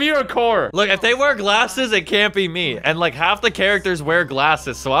either me or Core. Look, if they wear glasses, it can't be me. And like half the characters wear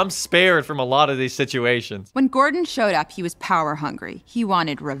glasses, so I'm spared from a lot of these situations. When Gordon showed up, he was power hungry. He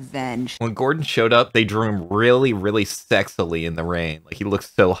wanted revenge. When Gordon showed up, they drew him really, really sexily in the rain. Like he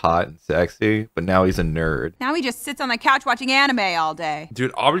looks so hot and sexy, but now he's a nerd. Now he just sits on the couch watching anime all day.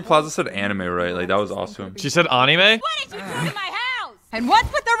 Dude, Aubrey Plaza said anime, right? Like, that was awesome. She said anime? What did you do to my house? And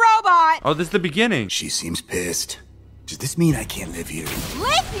what's with the robot? Oh, this is the beginning. She seems pissed. Does this mean I can't live here?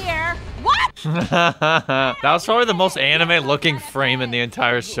 Live here? What? That was probably the most anime-looking frame in the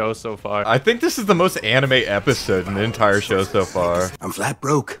entire show so far. I think this is the most anime episode in the entire show so far. I'm flat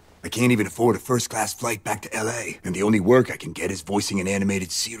broke. I can't even afford a first-class flight back to LA, and the only work I can get is voicing an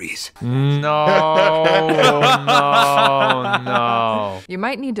animated series. No. You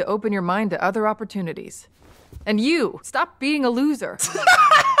might need to open your mind to other opportunities. And you, stop being a loser.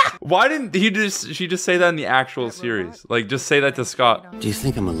 Why didn't she just say that in the actual series? Like, just say that to Scott. Do you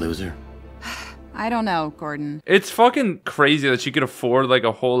think I'm a loser? I don't know, Gordon. It's fucking crazy that she could afford like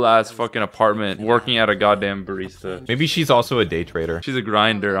a whole ass fucking apartment working at a goddamn barista. Maybe she's also a day trader. She's a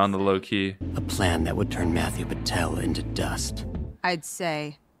grinder on the low key. A plan that would turn Matthew Patel into dust. I'd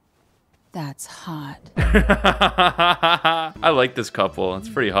say that's hot. I like this couple. It's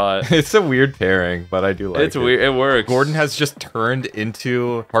pretty hot. It's a weird pairing, but I do like it. It's weird. It works. Gordon has just turned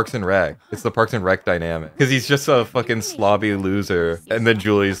into Parks and Rec. It's the Parks and Rec dynamic. Because he's just a fucking slobby loser. And then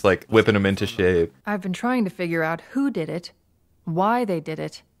Julie's like whipping him into shape. I've been trying to figure out who did it, why they did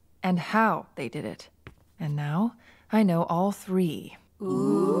it, and how they did it. And now I know all three.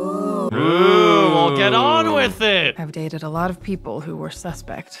 Ooh, well, get on with it. I've dated a lot of people who were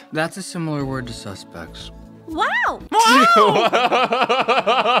suspect. That's a similar word to suspects. Wow!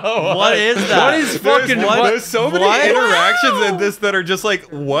 What is that? What is fucking what? There's so many interactions in this that are just like,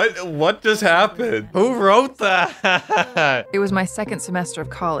 what just happened? Who wrote that? It was my second semester of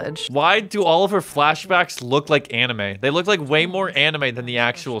college. Why do all of her flashbacks look like anime? They look like way more anime than the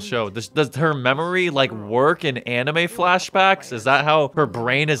actual show. Does her memory like work in anime flashbacks? Is that how her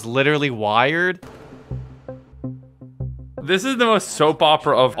brain is literally wired? This is the most soap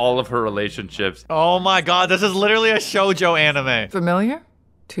opera of all of her relationships. Oh my god, this is literally a shoujo anime. Familiar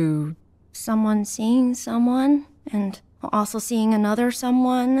to someone seeing someone and also seeing another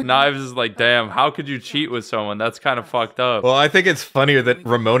someone. Knives is like, damn, how could you cheat with someone? That's kind of fucked up. Well, I think it's funnier that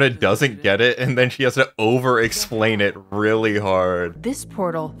Ramona doesn't get it, and then she has to over-explain it really hard. This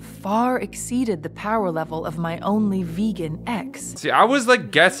portal far exceeded the power level of my only vegan ex. See, I was like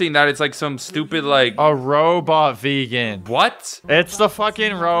guessing that it's like some stupid like... A robot vegan. What? It's the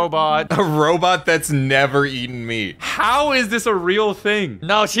fucking robot. A robot that's never eaten meat. How is this a real thing?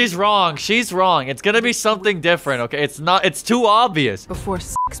 No, she's wrong. She's wrong. It's gonna be something different, okay? It's too obvious. Before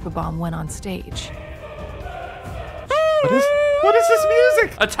Sex Bomb went on stage. What is this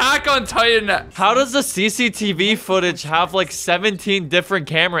music? Attack on Titan. How does the CCTV footage have like 17 different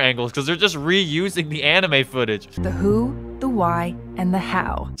camera angles? Because they're just reusing the anime footage. The who, the why, and the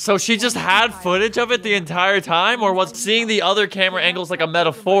how. So she just had footage of it the entire time, or was seeing the other camera angles like a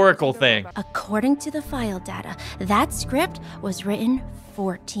metaphorical thing? According to the file data, that script was written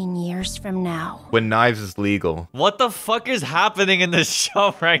 14 years from now. When knives is legal. What the fuck is happening in this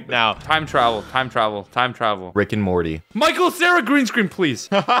show right now? Time travel, time travel, time travel. Rick and Morty. Michael, Cera, green screen, please.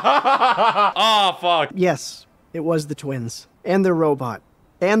 Oh, fuck. Yes, it was the twins. And their robot.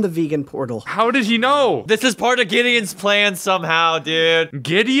 And the vegan portal. How did he know? This is part of Gideon's plan somehow, dude.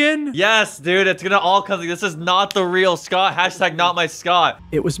 Gideon? Yes, dude, it's gonna all come. This is not the real Scott. Hashtag not my Scott.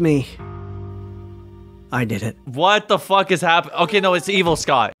 It was me. I did it. What the fuck is happening? Okay, no, it's evil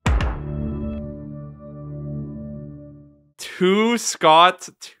Scott. Two Scott,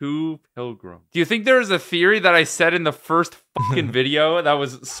 two Pilgrim. Do you think there is a theory that I said in the first fucking video that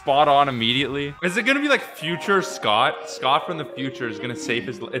was spot on immediately? Is it gonna be like future Scott? Scott from the future is gonna save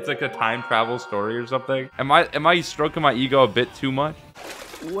his... It's like a time travel story or something? Am I stroking my ego a bit too much?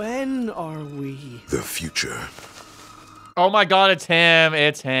 When are we? The future. Oh my god, it's him.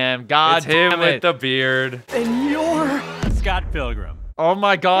 It's him. God it's him damn with it. the beard. And you're... Scott Pilgrim. Oh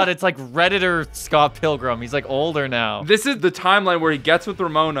my god, it's like Redditor Scott Pilgrim. He's like older now. This is the timeline where he gets with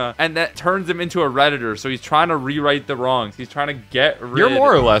Ramona and that turns him into a Redditor. So he's trying to rewrite the wrongs. He's trying to get rid. You're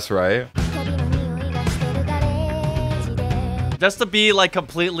more or less right. Just to be like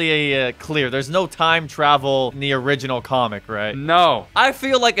completely clear, there's no time travel in the original comic, right? No. I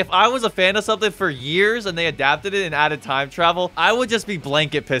feel like if I was a fan of something for years and they adapted it and added time travel, I would just be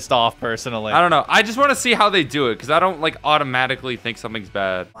blanket pissed off personally. I don't know. I just want to see how they do it because I don't like automatically think something's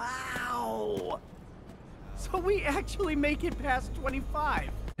bad. Wow. So we actually make it past 25.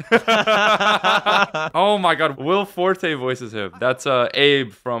 Oh my god, Will Forte voices him. That's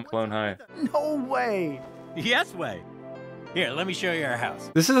Abe from Clone High. No way. Yes way. Here, let me show you our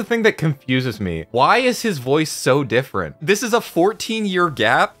house. This is the thing that confuses me. Why is his voice so different? This is a 14-year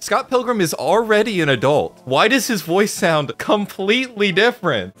gap. Scott Pilgrim is already an adult. Why does his voice sound completely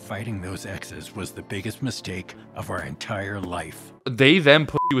different? Fighting those exes was the biggest mistake of our entire life. They then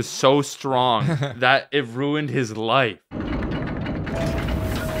put he was so strong that it ruined his life.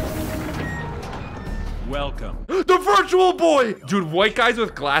 Welcome. The virtual boy! Dude, white guys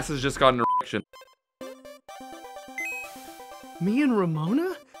with glasses just got an erection. Me and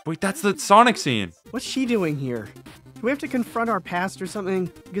Ramona? Wait, that's the Sonic scene. What's she doing here? Do we have to confront our past or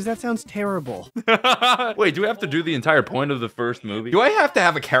something? Because that sounds terrible. Wait, do we have to do the entire point of the first movie? Do I have to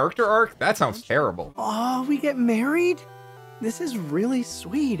have a character arc? That sounds terrible. Oh, we get married? This is really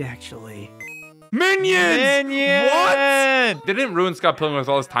sweet, actually. Minions! Minion! What? They didn't ruin Scott Pilgrim with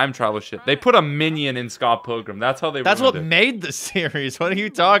all this time travel shit. They put a minion in Scott Pilgrim. That's how they That's ruined what it. made the series. What are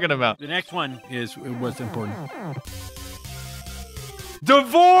you talking about? The next one is what's important.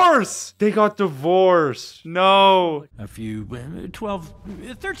 Divorce! They got divorced. No. A few, 12,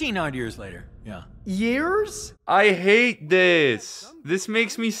 13 odd years later. Yeah. Years? I hate this. This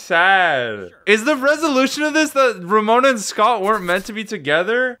makes me sad. Is the resolution of this that Ramona and Scott weren't meant to be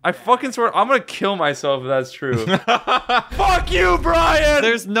together? I fucking swear, I'm gonna kill myself if that's true. Fuck you, Bryan!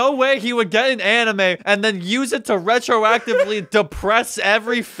 There's no way he would get an anime and then use it to retroactively depress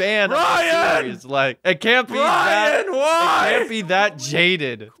every fan of the series. Like, it can't be that. Why? It can't be that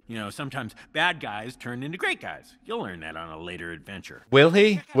jaded. You know, sometimes bad guys turn into great guys. You'll learn that on a later adventure. Will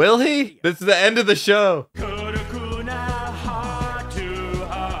he? Will he? This is the end of the show.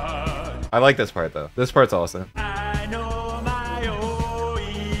 I like this part though. This part's awesome.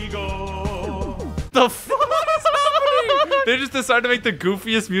 The fuck is happening? They just decided to make the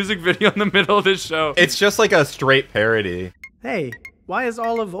goofiest music video in the middle of this show. It's just like a straight parody. Hey, why is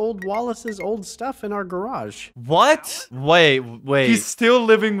all of old Wallace's old stuff in our garage? What? Wait. He's still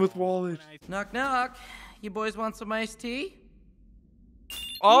living with Wallace. Knock, knock. You boys want some iced tea?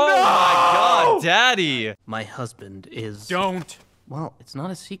 Oh No! my god, Daddy. My husband is... Don't. Well, it's not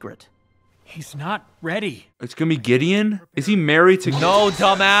a secret. He's not ready. It's gonna be Gideon? Is he married to... No,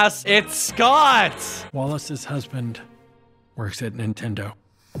 dumbass. It's Scott. Wallace's husband works at Nintendo.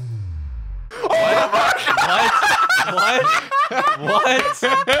 What?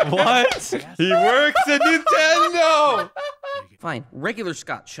 He works at Nintendo! Fine. Regular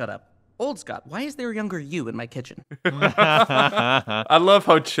Scott, shut up. Old Scott, why is there a younger you in my kitchen? I love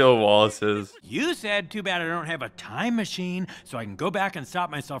how chill Wallace is. You said, too bad I don't have a time machine so I can go back and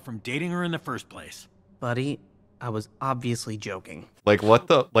stop myself from dating her in the first place. Buddy, I was obviously joking. Like what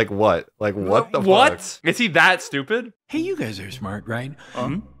the, like what? Like what the What? fuck? Is he that stupid? Hey, you guys are smart, right?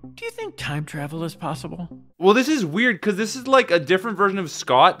 Do you think time travel is possible? Well, this is weird because this is like a different version of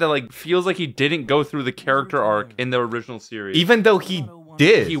Scott that like feels like he didn't go through the character arc in the original series. Even though he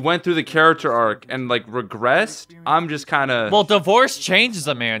did. He went through the character arc and like regressed. I'm just kind of... Well, divorce changes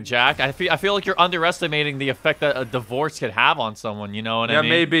a man, Jack. I feel like you're underestimating the effect that a divorce could have on someone, you know what I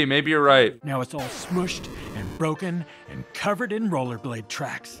mean? Yeah, maybe you're right. Now it's all smushed and broken and covered in rollerblade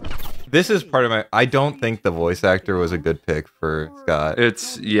tracks. This is part of my... I don't think the voice actor was a good pick for Scott.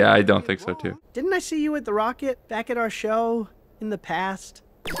 Yeah, I don't think so too. Didn't I see you at the Rocket back at our show in the past?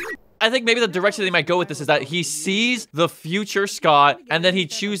 I think maybe the direction they might go with this is that he sees the future Scott and then he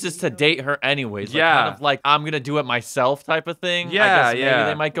chooses to date her anyways. Like, Yeah. kind of like, I'm going to do it myself type of thing. Yeah, I guess maybe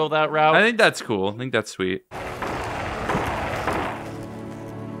they might go that route. I think that's cool. I think that's sweet.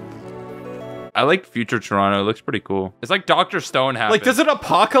 I like future Toronto. It looks pretty cool. It's like Dr. Stone happened. Like, does an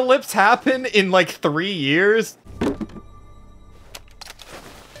apocalypse happen in like 3 years?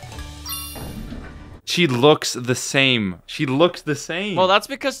 She looks the same. She looks the same. Well, that's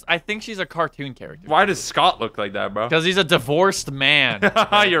because I think she's a cartoon character. Why does Scott look like that, bro? Because he's a divorced man.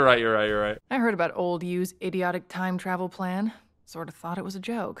 You're right. I heard about old U's idiotic time travel plan. Sort of thought it was a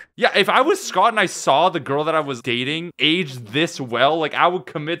joke. Yeah, if I was Scott and I saw the girl that I was dating aged this well, like I would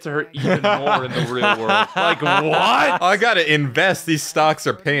commit to her even more in the real world. Like, what? I gotta invest. These stocks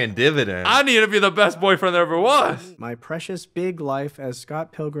are paying dividends. I need to be the best boyfriend there ever was. My Precious Big Life as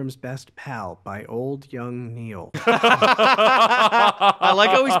Scott Pilgrim's Best Pal by Old Young Neil. I like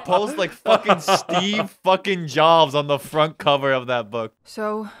how he's posed like fucking Steve fucking Jobs on the front cover of that book.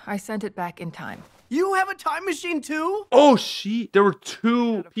 So I sent it back in time. You have a time machine too? Oh, there were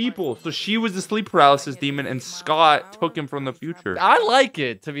two people. So she was the sleep paralysis demon and Scott took him from the future. I like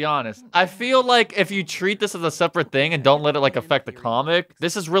it, to be honest. I feel like if you treat this as a separate thing and don't let it like affect the comic,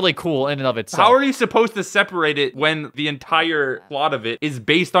 this is really cool in and of itself. How are you supposed to separate it when the entire plot of it is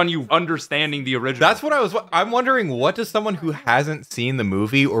based on you understanding the original? That's what I'm wondering, what does someone who hasn't seen the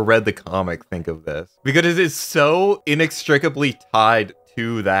movie or read the comic think of this? Because it is so inextricably tied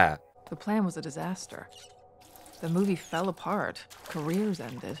to that. The plan was a disaster. The movie fell apart. Careers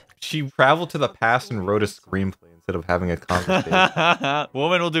ended. She traveled to the past and wrote a screenplay instead of having a conversation.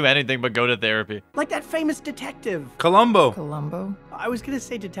 Woman will do anything but go to therapy. Like that famous detective. Columbo. I was gonna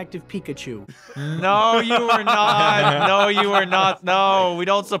say Detective Pikachu. No, you were not. No, you were not. No, we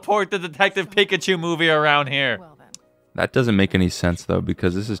don't support the Detective Pikachu movie around here. That doesn't make any sense though,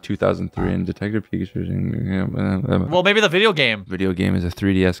 because this is 2003 and Detective Pikachu. Well, maybe the video game. Video game is a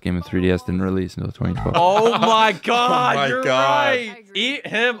 3DS game, and 3DS didn't release until 2012. Oh my god, Oh my you're God. right. Eat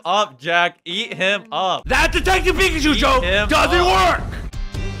him up, Jack. Eat him up. That Detective Pikachu joke doesn't work!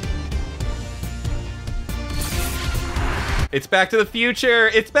 It's Back to the Future.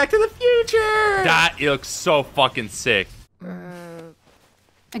 It's Back to the Future. That looks so fucking sick.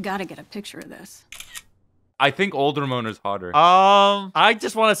 I gotta get a picture of this. I think old Ramona's hotter. I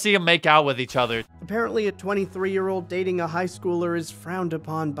just want to see them make out with each other. Apparently a 23-year-old dating a high schooler is frowned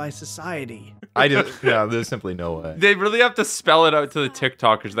upon by society. There's simply no way. They really have to spell it out to the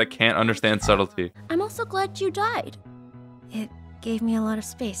TikTokers that can't understand subtlety. I'm also glad you died. It gave me a lot of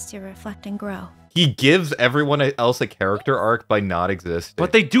space to reflect and grow. He gives everyone else a character arc by not existing.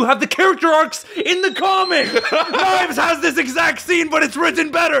 But they do have the character arcs in the comic! Knives has this exact scene, but it's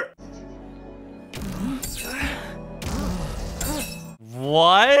written better!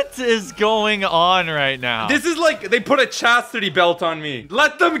 What is going on right now? This is like they put a chastity belt on me.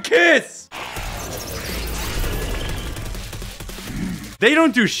 Let them kiss! They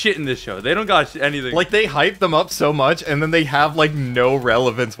don't do shit in this show. They don't got anything. Like, they hype them up so much, and then they have, like, no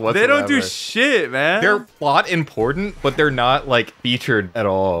relevance whatsoever. They don't do shit, man. They're plot important, but they're not, like, featured at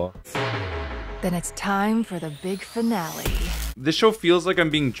all. Then it's time for the big finale. This show feels like I'm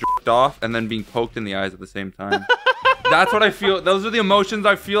being jerked off and then being poked in the eyes at the same time. That's what I feel. Those are the emotions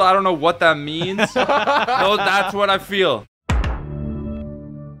I feel. I don't know what that means. No, that's what I feel.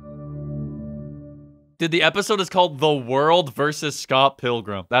 Dude, the episode is called The World versus Scott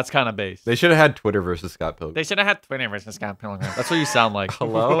Pilgrim. That's kind of base. They should have had Twitter versus Scott Pilgrim. They should have had Twitter versus Scott Pilgrim. That's what you sound like.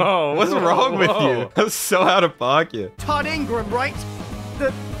 Hello? Whoa, what's wrong with you? That's so out of pocket. Todd Ingram, right?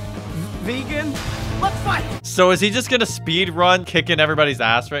 The vegan? Let's fight! So is he just gonna speed run kicking everybody's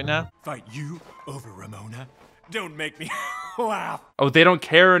ass right now? Fight you over Ramona? Don't make me laugh. Oh, they don't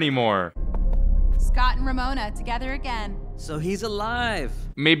care anymore. Scott and Ramona together again. So he's alive.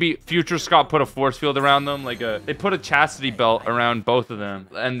 Maybe future Scott put a force field around them, they put a chastity belt around both of them,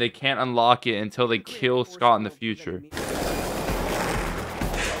 and they can't unlock it until they kill Scott in the future.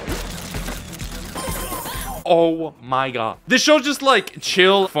 Oh my god. This show's just like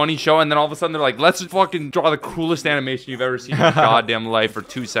chill, funny show, and then all of a sudden they're like, let's just fucking draw the coolest animation you've ever seen in your goddamn life for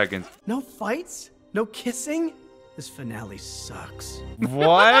 2 seconds. No fights? No kissing? This finale sucks.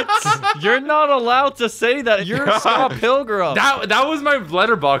 What? You're not allowed to say that. You're Scott Pilgrim. That was my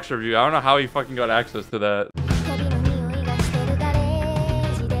Letterboxd review. I don't know how he fucking got access to that.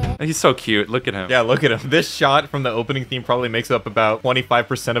 He's so cute. Look at him. Yeah, look at him. This shot from the opening theme probably makes up about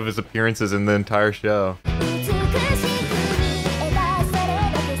 25% of his appearances in the entire show.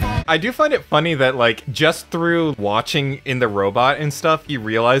 I do find it funny that, like, just through watching In the Robot and stuff, he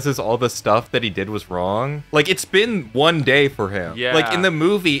realizes all the stuff that he did was wrong. Like, it's been one day for him. Yeah. Like, in the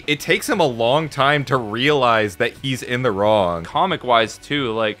movie, it takes him a long time to realize that he's in the wrong. Comic-wise,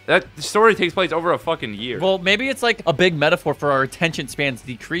 too, like, that story takes place over a fucking year. Well, maybe it's like a big metaphor for our attention spans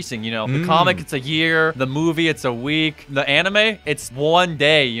decreasing, you know? The comic, it's a year. The movie, it's a week. The anime, it's one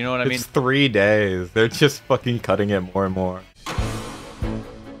day, you know what I mean? It's 3 days. They're just fucking cutting it more and more.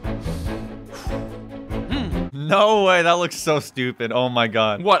 No way, that looks so stupid. Oh my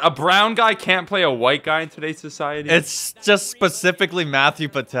god. What, a brown guy can't play a white guy in today's society? It's just specifically Matthew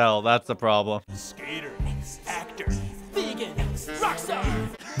Patel. That's the problem. Skater, actor, vegan, rock star.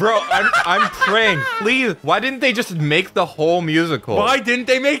 Bro, I'm praying. Please, why didn't they just make the whole musical? Why didn't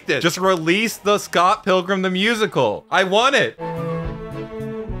they make this? Just release the Scott Pilgrim the musical. I want it.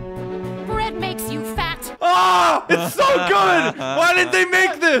 Bread makes you fat. Ah, it's so good. Why didn't they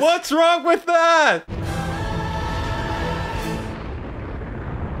make this? What's wrong with that?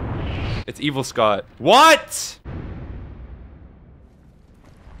 It's Evil Scott. What?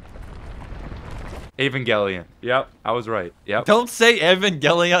 Evangelion. Yep, I was right. Yep. Don't say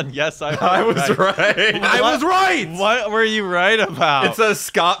Evangelion. Yes, I was right. I was right. What were you right about? It's a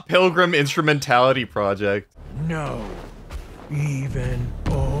Scott Pilgrim instrumentality project. No, even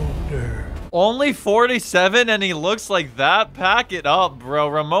older. Only 47 and he looks like that? Pack it up, bro.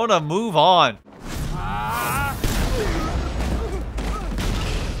 Ramona, move on.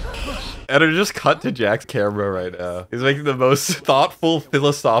 Editor, just cut to Jack's camera right now. He's making the most thoughtful,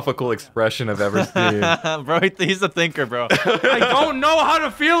 philosophical expression I've ever seen. Bro, he's a thinker, bro. I don't know how to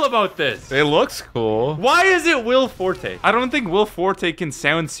feel about this. It looks cool. Why is it Will Forte? I don't think Will Forte can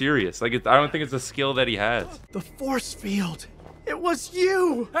sound serious. Like, I don't think it's a skill that he has. The force field. It was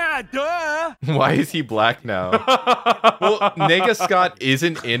you! Ah, duh! Why is he black now? Well, Nega Scott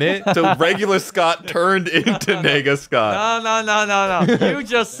isn't in it, so regular Scott turned into Nega Scott. No. You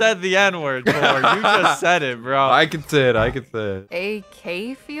just said the N-word, Thor. You just said it, bro. I can say it.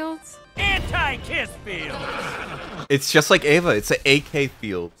 AK Fields? Anti-kiss field! It's just like Ava. It's an AK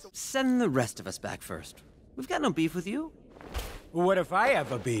field. Send the rest of us back first. We've got no beef with you. What if I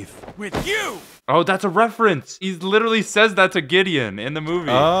have a beef with you? Oh, that's a reference. He literally says that to Gideon in the movie.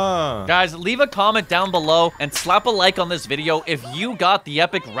 Ah. Guys, leave a comment down below and slap a like on this video if you got the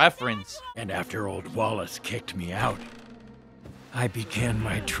epic reference. And after old Wallace kicked me out, I began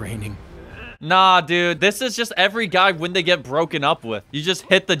my training. Nah, dude, this is just every guy when they get broken up with. You just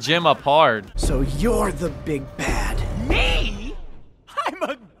hit the gym up hard. So you're the big bad. Me? I'm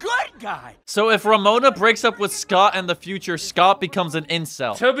a good guy. So if Ramona breaks up with Scott in the future, Scott becomes an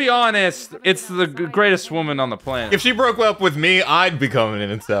incel. To be honest, it's the greatest woman on the planet. If she broke up with me, I'd become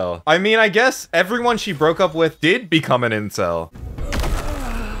an incel. I mean, I guess everyone she broke up with did become an incel.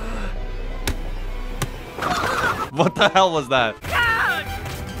 What the hell was that?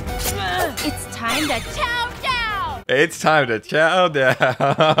 It's time to chow down! It's time to chow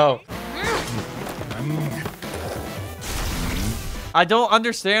down. I don't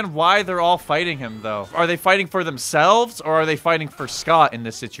understand why they're all fighting him, though. Are they fighting for themselves, or are they fighting for Scott in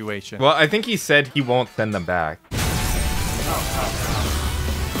this situation? Well, I think he said he won't send them back.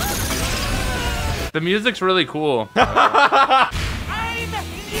 The music's really cool.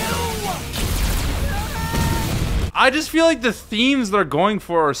 I just feel like the themes they're going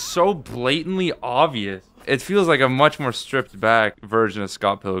for are so blatantly obvious. It feels like a much more stripped back version of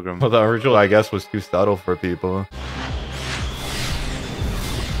Scott Pilgrim. Well, the original, I guess, was too subtle for people.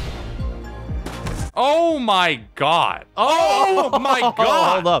 Oh my god. Oh my god.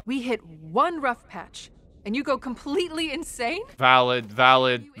 Hold up. We hit one rough patch, and you go completely insane? Valid.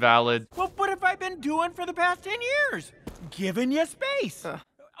 Well, what have I been doing for the past 10 years? Giving you space.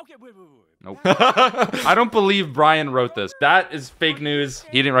 Okay, wait. Nope. I don't believe Bryan wrote this. That is fake news.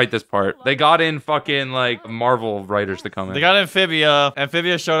 He didn't write this part. They got in fucking like Marvel writers to come in. They got Amphibia.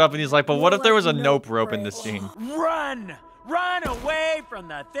 Amphibia showed up and he's like, but what if there was a nope rope in this scene? Run away from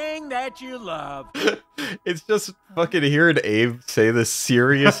the thing that you love. It's just fucking hearing Abe say this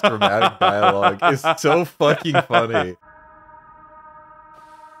serious, dramatic dialogue is so fucking funny.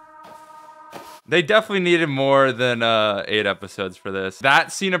 They definitely needed more than 8 episodes for this.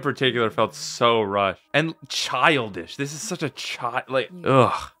 That scene in particular felt so rushed and childish. This is such a child, like,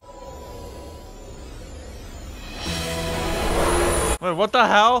 ugh. Wait, what the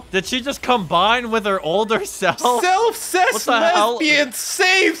hell? Did she just combine with her older self? Self-cessed lesbian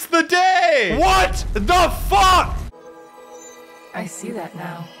saves the day! What the fuck? I see that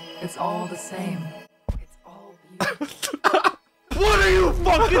now. It's all the same. It's all beautiful. What are you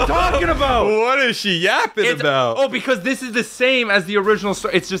fucking talking about? What is she yapping about? Oh, because this is the same as the original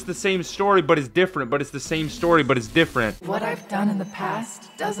story. It's just the same story, but it's different. But it's the same story, but it's different. What I've done in the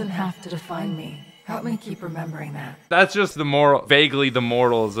past doesn't have to define me. Help me keep remembering that. That's just the moral, vaguely the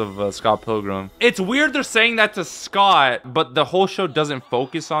morals of Scott Pilgrim. It's weird they're saying that to Scott, but the whole show doesn't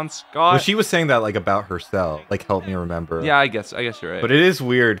focus on Scott. Well, she was saying that like about herself, like help me remember. Yeah, I guess you're right. But it is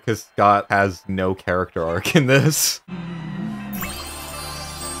weird because Scott has no character arc in this.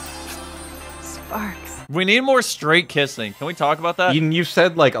 Sparks. We need more straight kissing. Can we talk about that? You've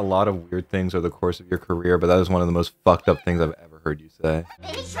said like a lot of weird things over the course of your career, but that is one of the most fucked up things I've ever heard you say.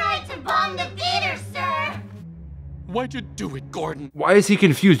 They tried to bomb the theater, sir! Why'd you do it, Gordon? Why is he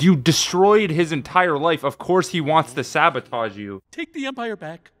confused? You destroyed his entire life. Of course he wants to sabotage you. Take the Empire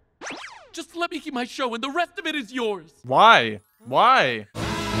back. Just let me keep my show and the rest of it is yours. Why? Why?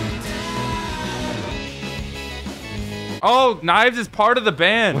 Oh, Knives is part of the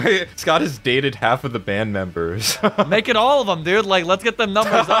band. Wait, Scott has dated half of the band members. Make it all of them, dude. Like, let's get them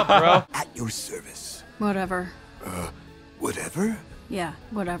numbers up, bro. At your service. Whatever. Whatever? Yeah,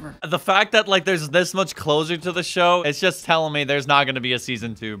 whatever. The fact that, like, there's this much closure to the show, it's just telling me there's not going to be a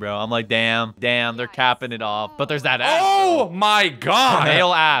season 2, bro. I'm like, damn, they're capping it off. But there's that ass. Oh, my God.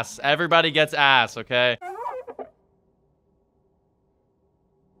 Male ass. Everybody gets ass, okay?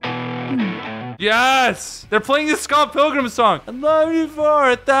 Yes! They're playing the Scott Pilgrim song. I love you for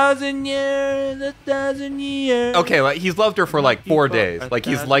 1,000 years, 1,000 years. Okay, like he's loved her for like 4 days. Like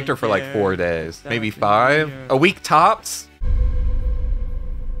he's liked her for like 4 days. Maybe 5? A week tops?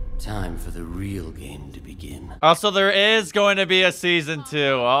 Time for the real game to begin. Also, there is going to be a season 2.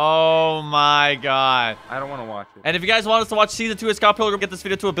 Oh my god. I don't want to watch it. And if you guys want us to watch season 2 of Scott Pilgrim, get this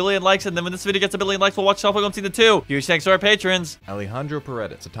video to 1 billion likes, and then when this video gets 1 billion likes, we'll watch Scott Pilgrim season 2. Huge thanks to our patrons. Alejandro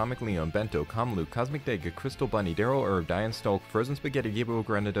Paredes, Atomic Leon, Bento, Kamlu, Cosmic Dega, Crystal Bunny, Daryl Herb, Diane Stolk, Frozen Spaghetti, Gabriel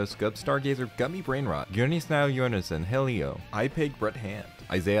Granados, Gub Stargazer, Gummy Brainrot, Jonas Now Jonason, Helio, iPeg Brett Hand,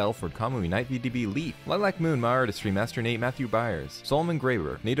 Isaiah Alford, Kamui, Night VDB, Leaf, Lilac Moon, My Artistry, Master Nate, Matthew Byers, Solomon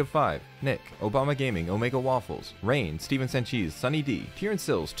Graver, Native 5, Nick, Obama Gaming, Omega Waffles, Rain, Steven Sanchez, Sunny D, Kieran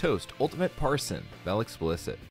Sills, Toast, Ultimate Parson, Bell Explicit.